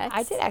 Yeah,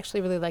 I did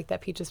actually really like that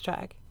Peaches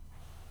track.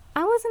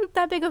 I wasn't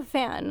that big of a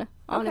fan,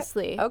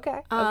 honestly.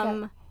 Okay.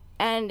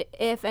 And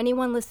if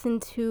anyone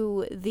listened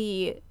to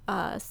the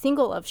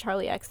single of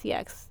Charlie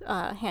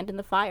XCX, Hand in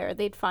the Fire,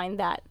 they'd find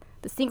that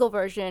the single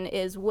version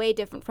is way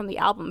different from the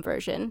album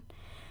version.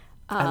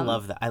 I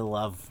love that. I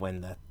love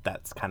when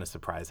that's kind of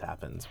surprise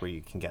happens, where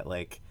you can get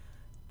like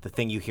the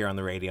thing you hear on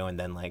the radio, and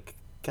then like,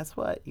 guess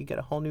what? You get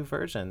a whole new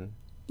version.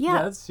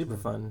 Yeah, that's super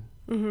fun.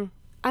 Mm-hmm.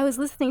 I was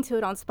listening to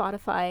it on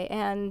Spotify,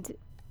 and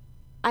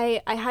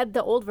I had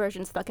the old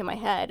version stuck in my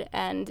head,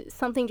 and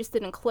something just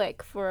didn't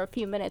click for a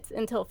few minutes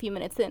until a few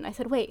minutes in. I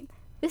said, wait,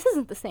 this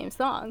isn't the same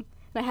song.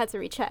 And I had to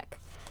recheck.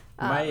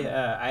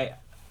 I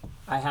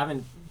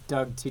haven't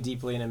dug too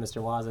deeply into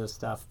Mr. Wazzo's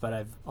stuff, but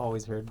I've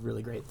always heard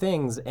really great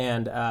things.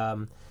 And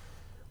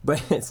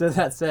but so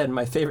that said,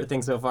 my favorite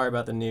thing so far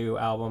about the new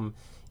album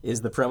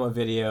is the promo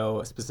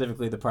video,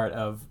 specifically the part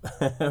of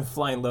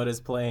Flying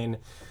Lotus playing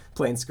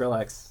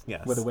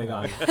Skrillex with a wig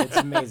on. It's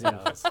amazing.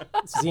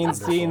 Seeing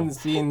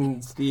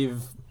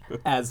Steve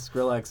as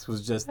Skrillex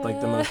was just like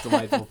the most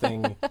delightful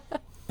thing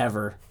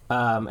ever.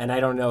 And I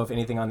don't know if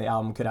anything on the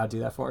album could outdo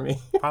that for me.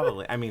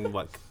 Probably. I mean,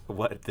 what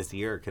this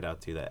year could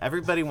outdo that?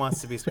 Everybody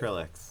wants to be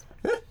Skrillex,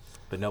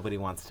 but nobody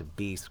wants to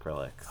be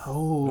Skrillex.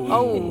 Oh.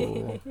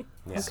 Yeah.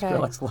 Okay.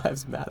 Skrillex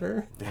Lives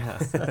Matter. Yeah.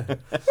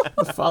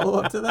 The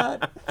follow-up to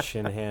that?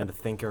 Chin hand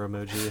thinker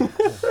emoji.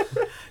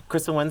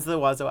 Krista, when's the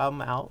Wazzo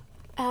album out?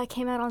 It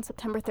came out on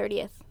September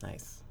 30th.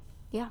 Nice.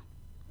 Yeah.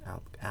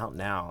 Out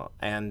now.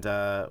 And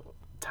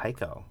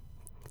Tycho.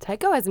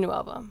 Tycho has a new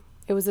album.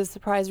 It was a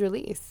surprise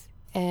release,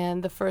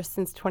 and the first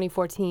since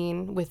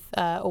 2014 with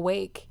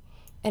Awake.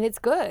 And it's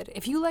good.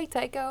 If you like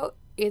Tycho,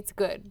 it's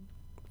good.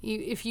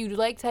 If you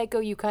like Tycho,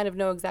 you kind of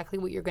know exactly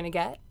what you're going to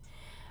get.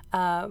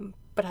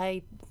 But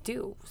I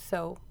do,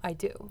 so I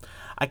do.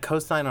 I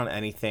co-sign on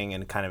anything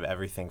and kind of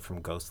everything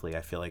from Ghostly.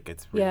 I feel like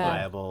it's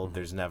reliable. Yeah.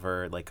 There's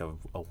never like a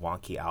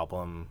wonky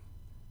album.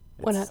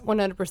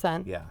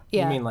 100%. Yeah.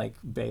 You mean like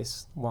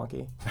bass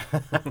wonky?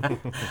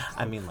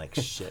 I mean like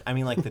shit. I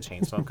mean like the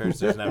Chainsmokers.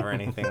 There's never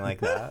anything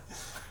like that.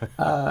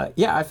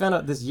 Yeah, I found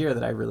out this year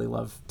that I really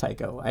love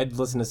Tycho. I'd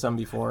listened to some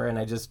before, and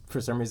I just, for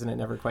some reason, it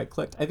never quite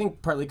clicked. I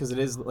think partly because it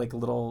is like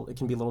it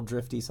can be a little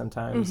drifty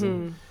sometimes.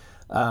 Mm-hmm.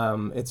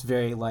 And, it's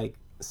very like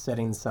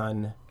setting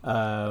sun.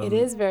 It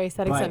is very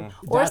setting sun.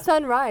 Or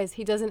sunrise.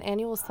 He does an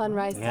annual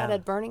sunrise set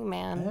at Burning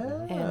Man.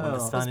 And the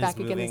sun is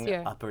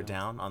moving up or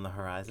down on the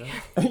horizon.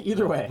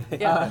 Either way.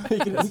 Yeah.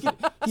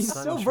 He's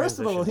so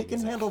versatile. He can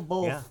handle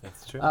both. Yeah,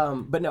 that's true.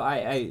 But no,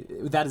 I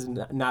that is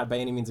not by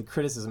any means a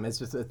criticism. It's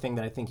just a thing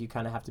that I think you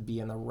kind of have to be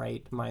in the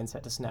right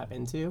mindset to snap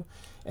into.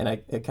 And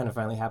it kind of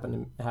finally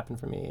happened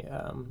for me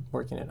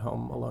working at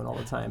home alone all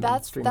the time.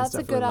 That's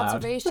a good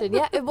observation.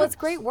 Yeah, well, it's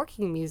great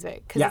working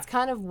music because it's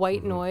kind of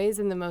white noise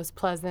in the most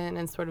pleasant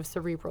and sort of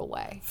cerebral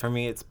way. For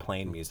me, it's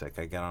plain music.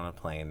 I get on a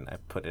plane, I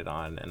put it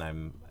on,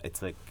 and it's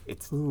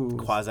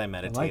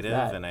quasi-meditative,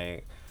 like and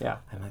I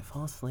might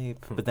fall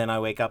asleep. But then I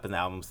wake up and the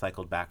album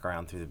cycled back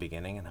around through the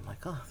beginning, and I'm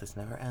like, oh, this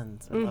never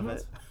ends. I love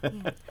it.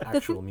 Yeah.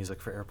 Actual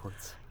music for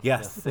airports.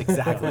 Yes,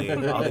 exactly.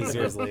 All these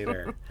years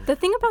later. The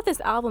thing about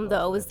this album,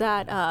 though, is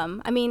that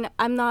I'm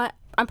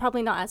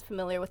probably not as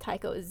familiar with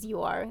Tycho as you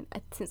are,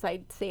 since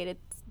I say it's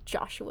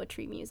Joshua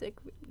Tree music,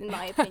 in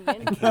my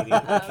opinion.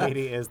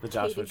 Katie is the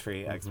Joshua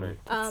Tree expert.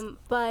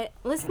 But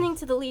listening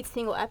to the lead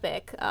single,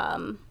 Epic.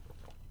 I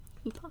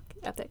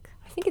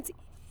think it's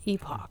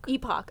Epoch.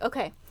 Epoch,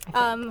 okay.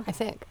 I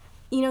think.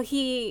 You know,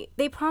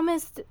 they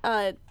promised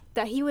that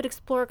he would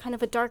explore kind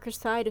of a darker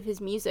side of his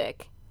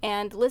music.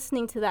 And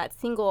listening to that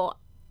single,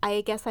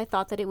 I guess I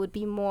thought that it would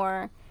be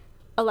more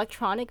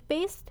electronic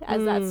based,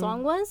 as that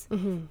song was.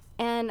 Mm-hmm.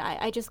 And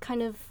I just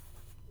kind of,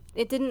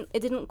 it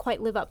didn't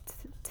quite live up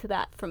to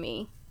that for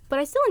me. But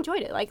I still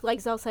enjoyed it.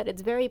 Like Zell said,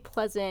 it's very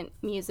pleasant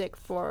music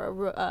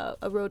for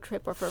a road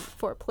trip or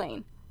for a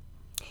plane.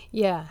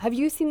 Yeah. Have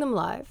you seen them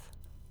live?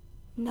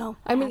 No.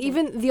 I mean,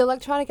 even the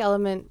electronic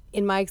element,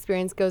 in my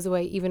experience, goes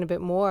away even a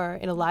bit more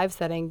in a live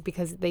setting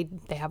because they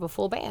have a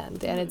full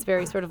band and it's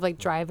very sort of like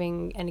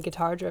driving and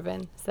guitar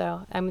driven.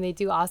 So, I mean, they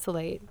do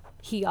oscillate.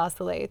 He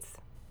oscillates,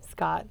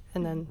 Scott,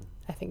 and then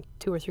I think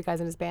 2 or 3 guys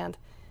in his band.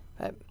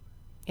 But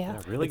yeah,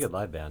 really good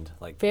live band.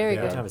 Like very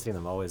every good. time I've seen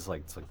them, always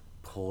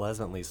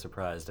pleasantly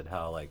surprised at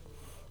how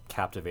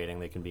captivating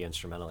they can be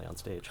instrumentally on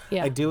stage.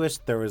 Yeah. I do wish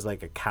there was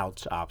like a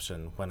couch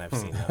option when I've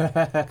seen them,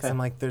 because I'm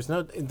like, there's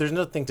no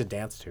thing to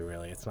dance to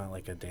really. It's not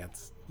like a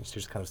dance. You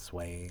just kind of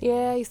sway.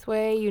 Yeah, you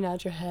sway, you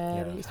nod your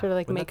head, you sort of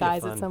like Wouldn't make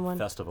eyes at someone.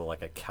 Festival,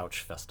 like a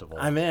couch festival.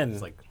 I'm in.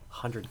 It's like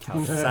 100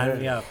 couches. Sign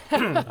me up.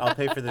 I'll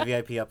pay for the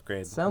VIP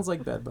upgrade. Sounds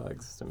like bed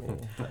bugs to me.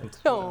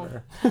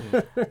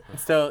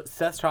 So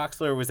Seth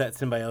Troxler was at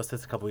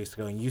Symbiosis a couple weeks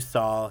ago, and you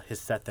saw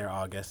his set there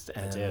August.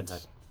 And, I did.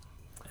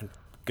 And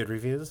good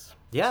reviews?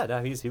 Yeah,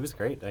 no, he was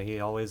great. He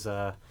always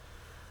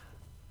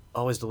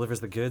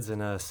delivers the goods,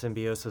 and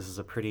Symbiosis is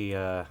a pretty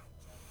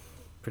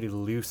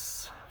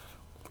loose,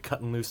 cut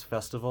and loose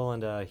festival,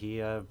 and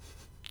he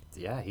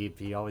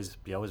always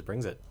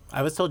brings it.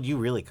 I was told you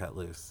really cut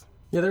loose.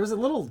 Yeah, there was a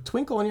little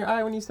twinkle in your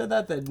eye when you said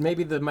that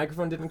maybe the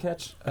microphone didn't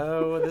catch.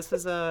 Oh, this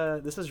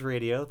is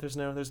radio. There's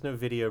no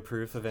video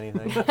proof of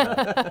anything.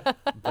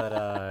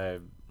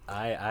 But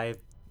I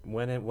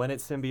when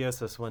it's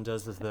symbiosis, one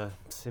does as the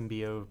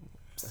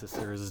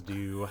symbiosisers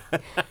do.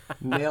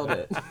 Nailed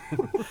it.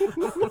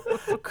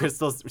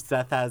 Crystal,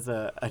 Seth has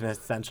an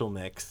essential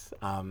mix.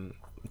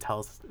 Tell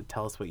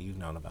us what you've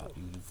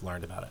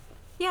learned about it.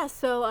 Yeah,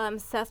 so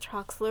Seth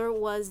Troxler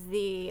was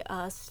the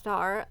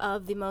star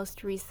of the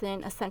most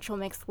recent Essential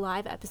Mix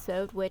live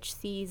episode, which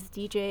sees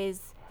DJs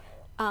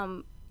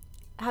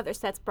have their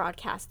sets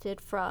broadcast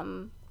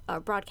from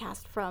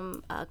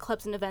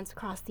clubs and events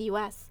across the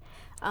U.S.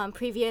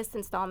 Previous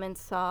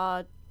installments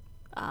saw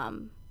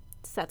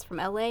sets from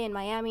L.A. and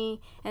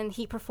Miami, and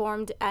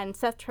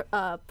Seth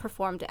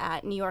performed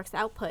at New York's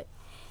Output.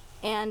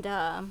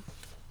 And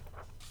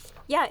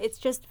yeah, it's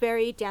just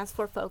very dance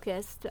floor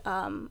focused.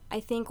 I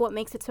think what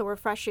makes it so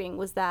refreshing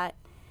was that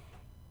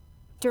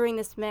during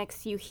this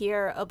mix, you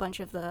hear a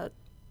bunch of the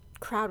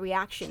crowd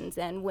reactions,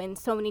 and when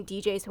so many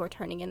DJs who are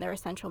turning in their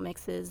essential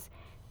mixes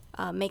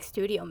make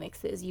studio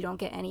mixes, you don't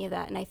get any of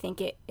that. And I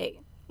think it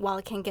while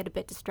it can get a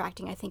bit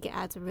distracting, I think it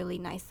adds a really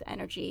nice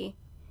energy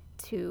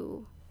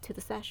to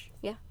the sesh.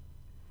 Yeah.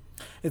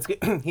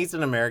 He's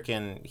an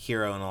American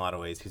hero in a lot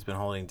of ways. He's been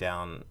holding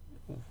down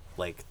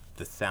like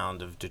the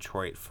sound of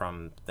Detroit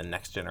from the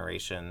next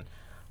generation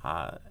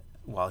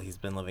while he's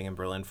been living in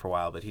Berlin for a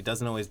while, but he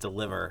doesn't always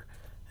deliver,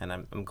 and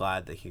I'm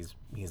glad that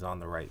he's on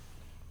the right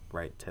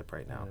tip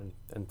right now.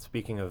 And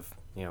speaking of,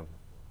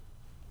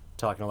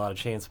 talking a lot of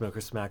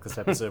Chainsmokers smack this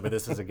episode, but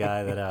this is a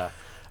guy that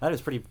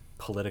is pretty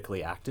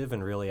politically active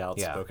and really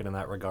outspoken in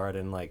that regard,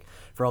 and like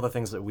for all the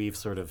things that we've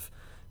sort of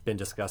been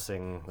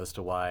discussing as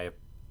to why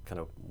kind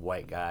of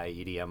white guy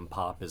EDM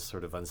pop is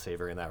sort of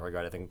unsavory in that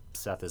regard, I think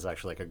Seth is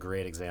actually like a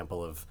great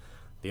example of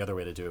the other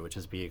way to do it, which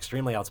is be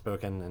extremely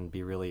outspoken and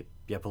be really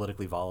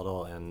politically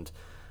volatile. And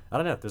I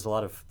don't know, there's a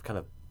lot of kind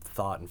of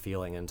thought and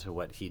feeling into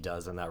what he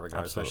does in that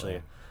regard.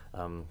 Absolutely.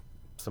 Especially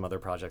some other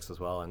projects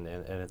as well. And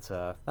it's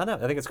I don't know,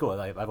 I think it's cool.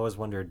 I've always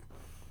wondered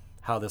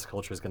how this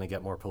culture is going to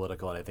get more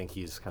political, and I think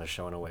he's kind of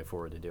showing a way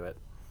forward to do it.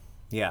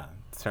 Yeah,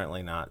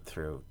 certainly not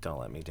through Don't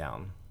Let Me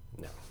Down.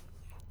 No.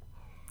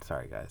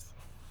 Sorry, guys.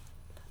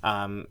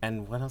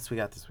 And what else we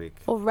got this week?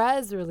 Well,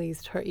 Rez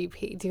released her EP.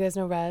 Do you guys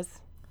know Rez?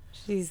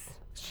 She's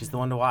the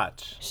one to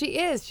watch. She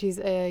is. She's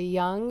a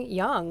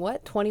young,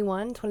 what,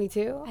 21,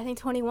 22? I think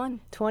 21.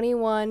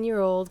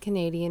 21-year-old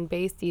Canadian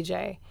bass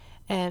DJ.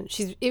 And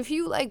if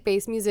you like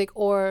bass music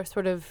or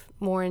sort of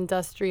more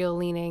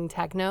industrial-leaning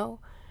techno,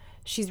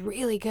 she's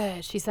really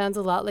good. She sounds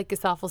a lot like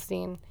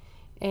Gesaffelstein.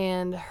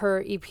 And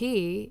her EP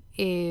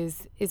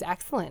is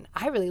excellent.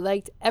 I really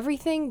liked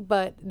everything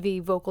but the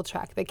vocal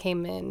track that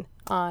came in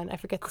on, I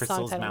forget the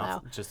Crystal's song title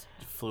mouth now. just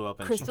flew up,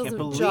 and Crystal's she can't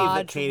believe jaw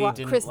that Katie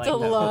didn't Crystal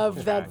like that loved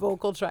vocal that track.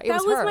 vocal track.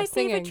 That was her my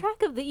singing. favorite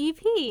track of the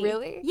EP.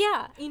 Really?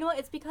 Yeah. You know what?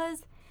 It's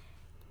because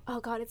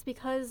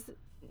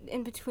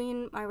in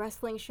between my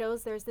wrestling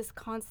shows, there's this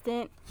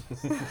constant.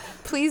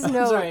 Please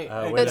note Sorry,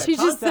 that she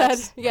just said,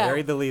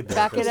 Buried the lead there,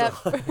 back it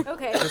Crystal. up.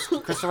 Okay.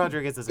 Crystal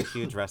Rodriguez is a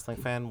huge wrestling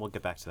fan. We'll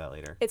get back to that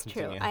later. It's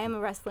Continue. true. I am a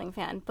wrestling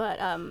fan, but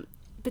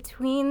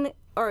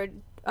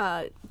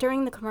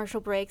during the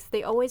commercial breaks,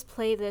 they always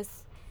play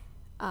this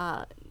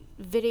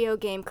video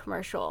game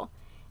commercial,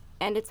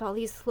 and it's all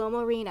these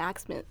slow-mo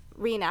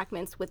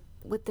reenactments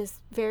with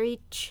this very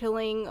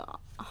chilling,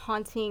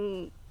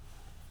 haunting,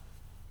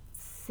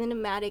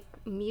 cinematic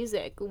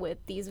music with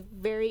these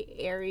very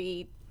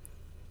airy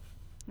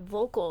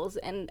vocals,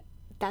 and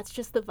that's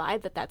just the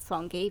vibe that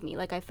song gave me.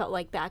 Like, I felt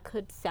like that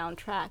could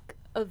soundtrack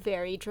a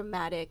very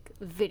dramatic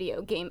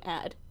video game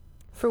ad.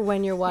 For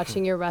when you're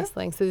watching your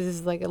wrestling. So this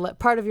is like a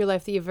part of your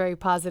life that you have very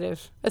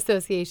positive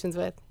associations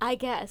with. I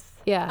guess.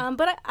 Yeah.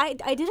 But I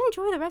did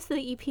enjoy the rest of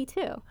the EP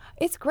too.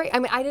 It's great. I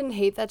mean, I didn't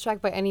hate that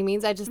track by any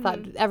means. I just thought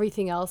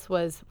everything else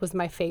was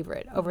my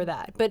favorite over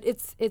that. But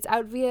it's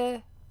out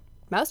via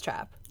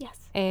Mousetrap.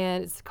 Yes.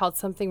 And it's called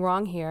Something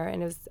Wrong Here,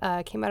 and it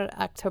was came out on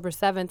October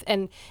 7th.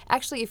 And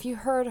actually, if you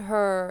heard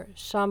her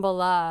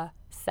Shambhala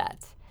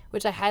set,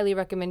 which I highly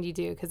recommend you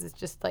do because it's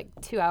just like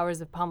 2 hours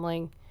of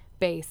pummeling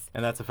bass.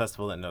 And that's a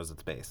festival that knows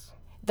its bass.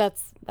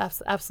 That's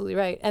absolutely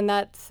right. And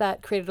that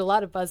set created a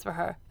lot of buzz for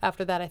her.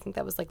 After that, I think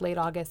that was like late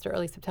August or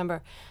early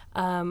September.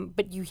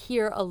 But you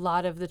hear a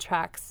lot of the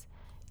tracks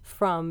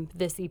from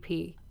this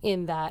EP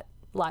in that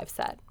live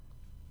set.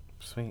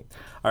 Sweet.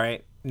 All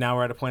right. Now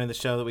we're at a point of the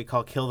show that we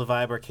call Kill the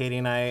Vibe, where Katie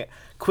and I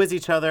quiz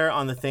each other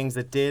on the things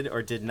that did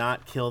or did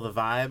not kill the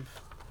vibe.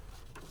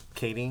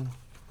 Katie,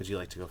 would you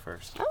like to go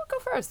first? I'll go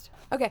first.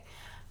 Okay.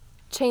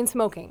 Chain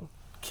smoking.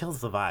 Kills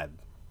the vibe.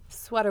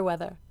 Sweater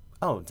weather.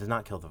 Oh, does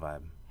not kill the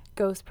vibe.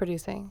 Ghost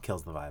producing.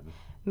 Kills the vibe.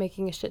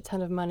 Making a shit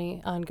ton of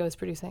money on ghost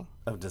producing.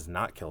 Oh, does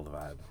not kill the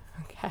vibe.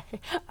 Okay.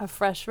 A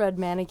fresh red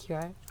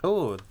manicure.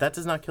 Oh, that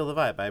does not kill the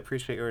vibe. I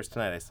appreciate yours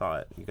tonight. I saw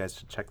it. You guys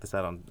should check this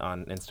out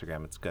on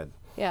Instagram. It's good.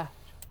 Yeah.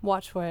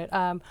 Watch for it.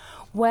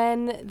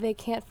 When they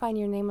can't find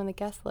your name on the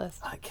guest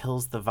list. It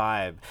kills the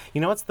vibe.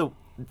 You know what's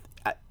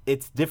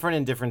it's different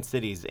in different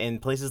cities. In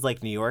places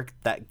like New York,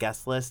 that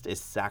guest list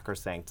is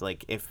sacrosanct.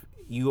 Like, if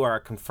you are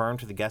confirmed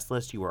to the guest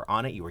list, you are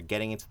on it, you are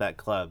getting into that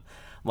club.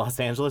 Los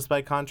Angeles,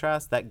 by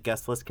contrast, that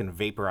guest list can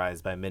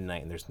vaporize by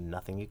midnight, and there's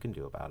nothing you can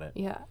do about it.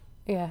 Yeah,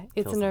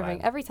 it's Kills the unnerving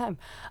vibe. every time.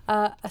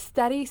 A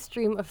steady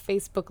stream of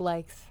Facebook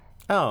likes.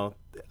 Oh,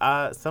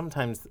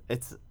 sometimes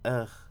it's,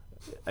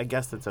 I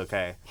guess it's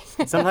okay.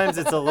 Sometimes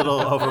it's a little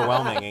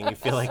overwhelming, and you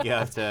feel like you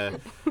have to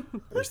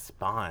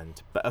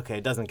respond. But okay,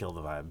 it doesn't kill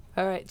the vibe.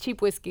 All right,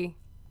 cheap whiskey.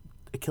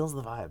 It kills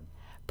the vibe.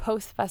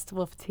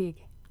 Post-festival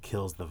fatigue.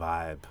 Kills the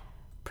vibe.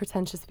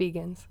 Pretentious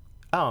vegans.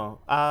 Oh,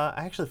 I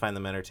actually find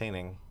them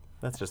entertaining.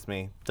 That's just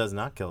me. Does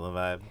not kill the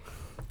vibe.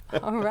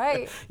 All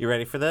right. You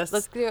ready for this?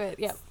 Let's do it.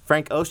 Yep.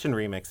 Frank Ocean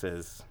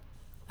remixes.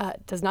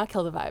 Does not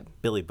kill the vibe.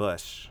 Billy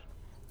Bush.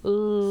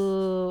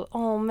 Ooh.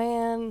 Oh,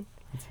 man.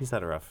 He's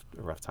had a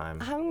rough time.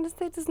 I'm going to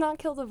say does not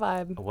kill the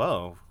vibe.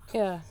 Whoa.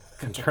 Yeah.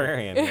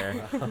 Contrarian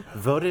here.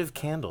 Votive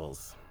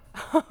candles.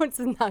 Oh, it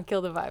does not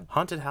kill the vibe.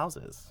 Haunted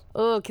houses.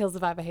 Oh, kills the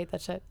vibe. I hate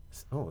that shit.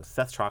 Oh,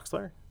 Seth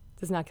Troxler.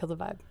 Does not kill the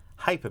vibe.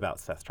 Hype about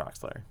Seth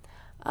Troxler.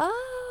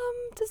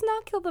 Does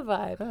not kill the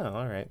vibe. Oh,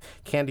 all right.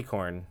 Candy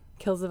corn.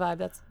 Kills the vibe.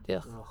 That's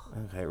ugh.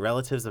 Okay.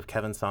 Relatives of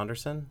Kevin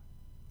Saunderson.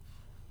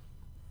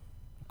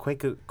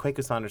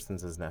 Kwaku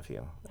Saunderson's his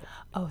nephew.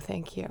 Oh,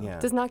 thank you. Yeah.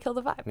 Does not kill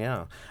the vibe.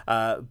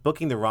 Yeah.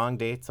 Booking the wrong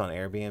dates on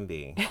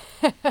Airbnb.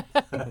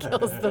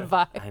 Kills the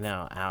vibe. I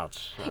know.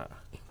 Ouch.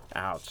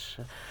 Ouch.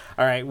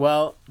 All right.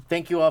 Well,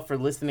 thank you all for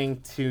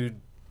listening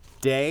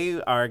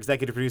today. Our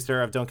executive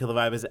producer of Don't Kill the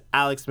Vibe is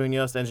Alex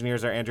Munoz.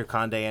 Engineers are Andrew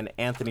Conde and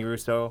Anthony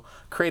Russo.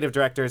 Creative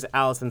director is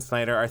Allison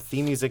Snyder. Our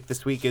theme music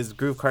this week is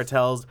Groove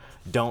Cartel's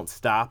Don't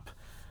Stop.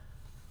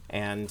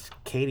 And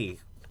Katie,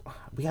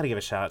 we got to give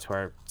a shout out to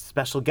our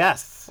special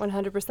guests.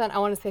 100%. I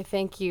want to say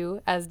thank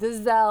you, as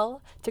does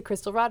Zell, to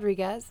Crystal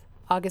Rodriguez,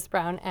 August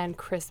Brown, and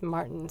Chris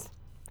Martins.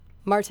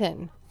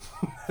 Martins.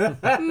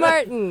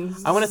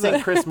 I want to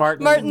thank Chris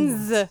Martin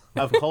Martins.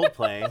 of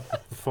Coldplay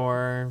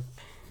for,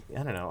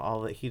 I don't know,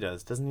 all that he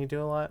does. Doesn't he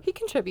do a lot? He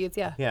contributes,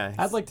 yeah. Yeah.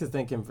 I'd like to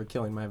thank him for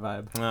killing my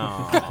vibe.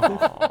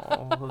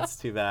 Oh, that's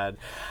too bad.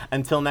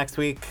 Until next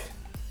week,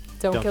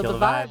 Don't kill the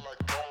vibe.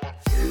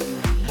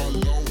 vibe.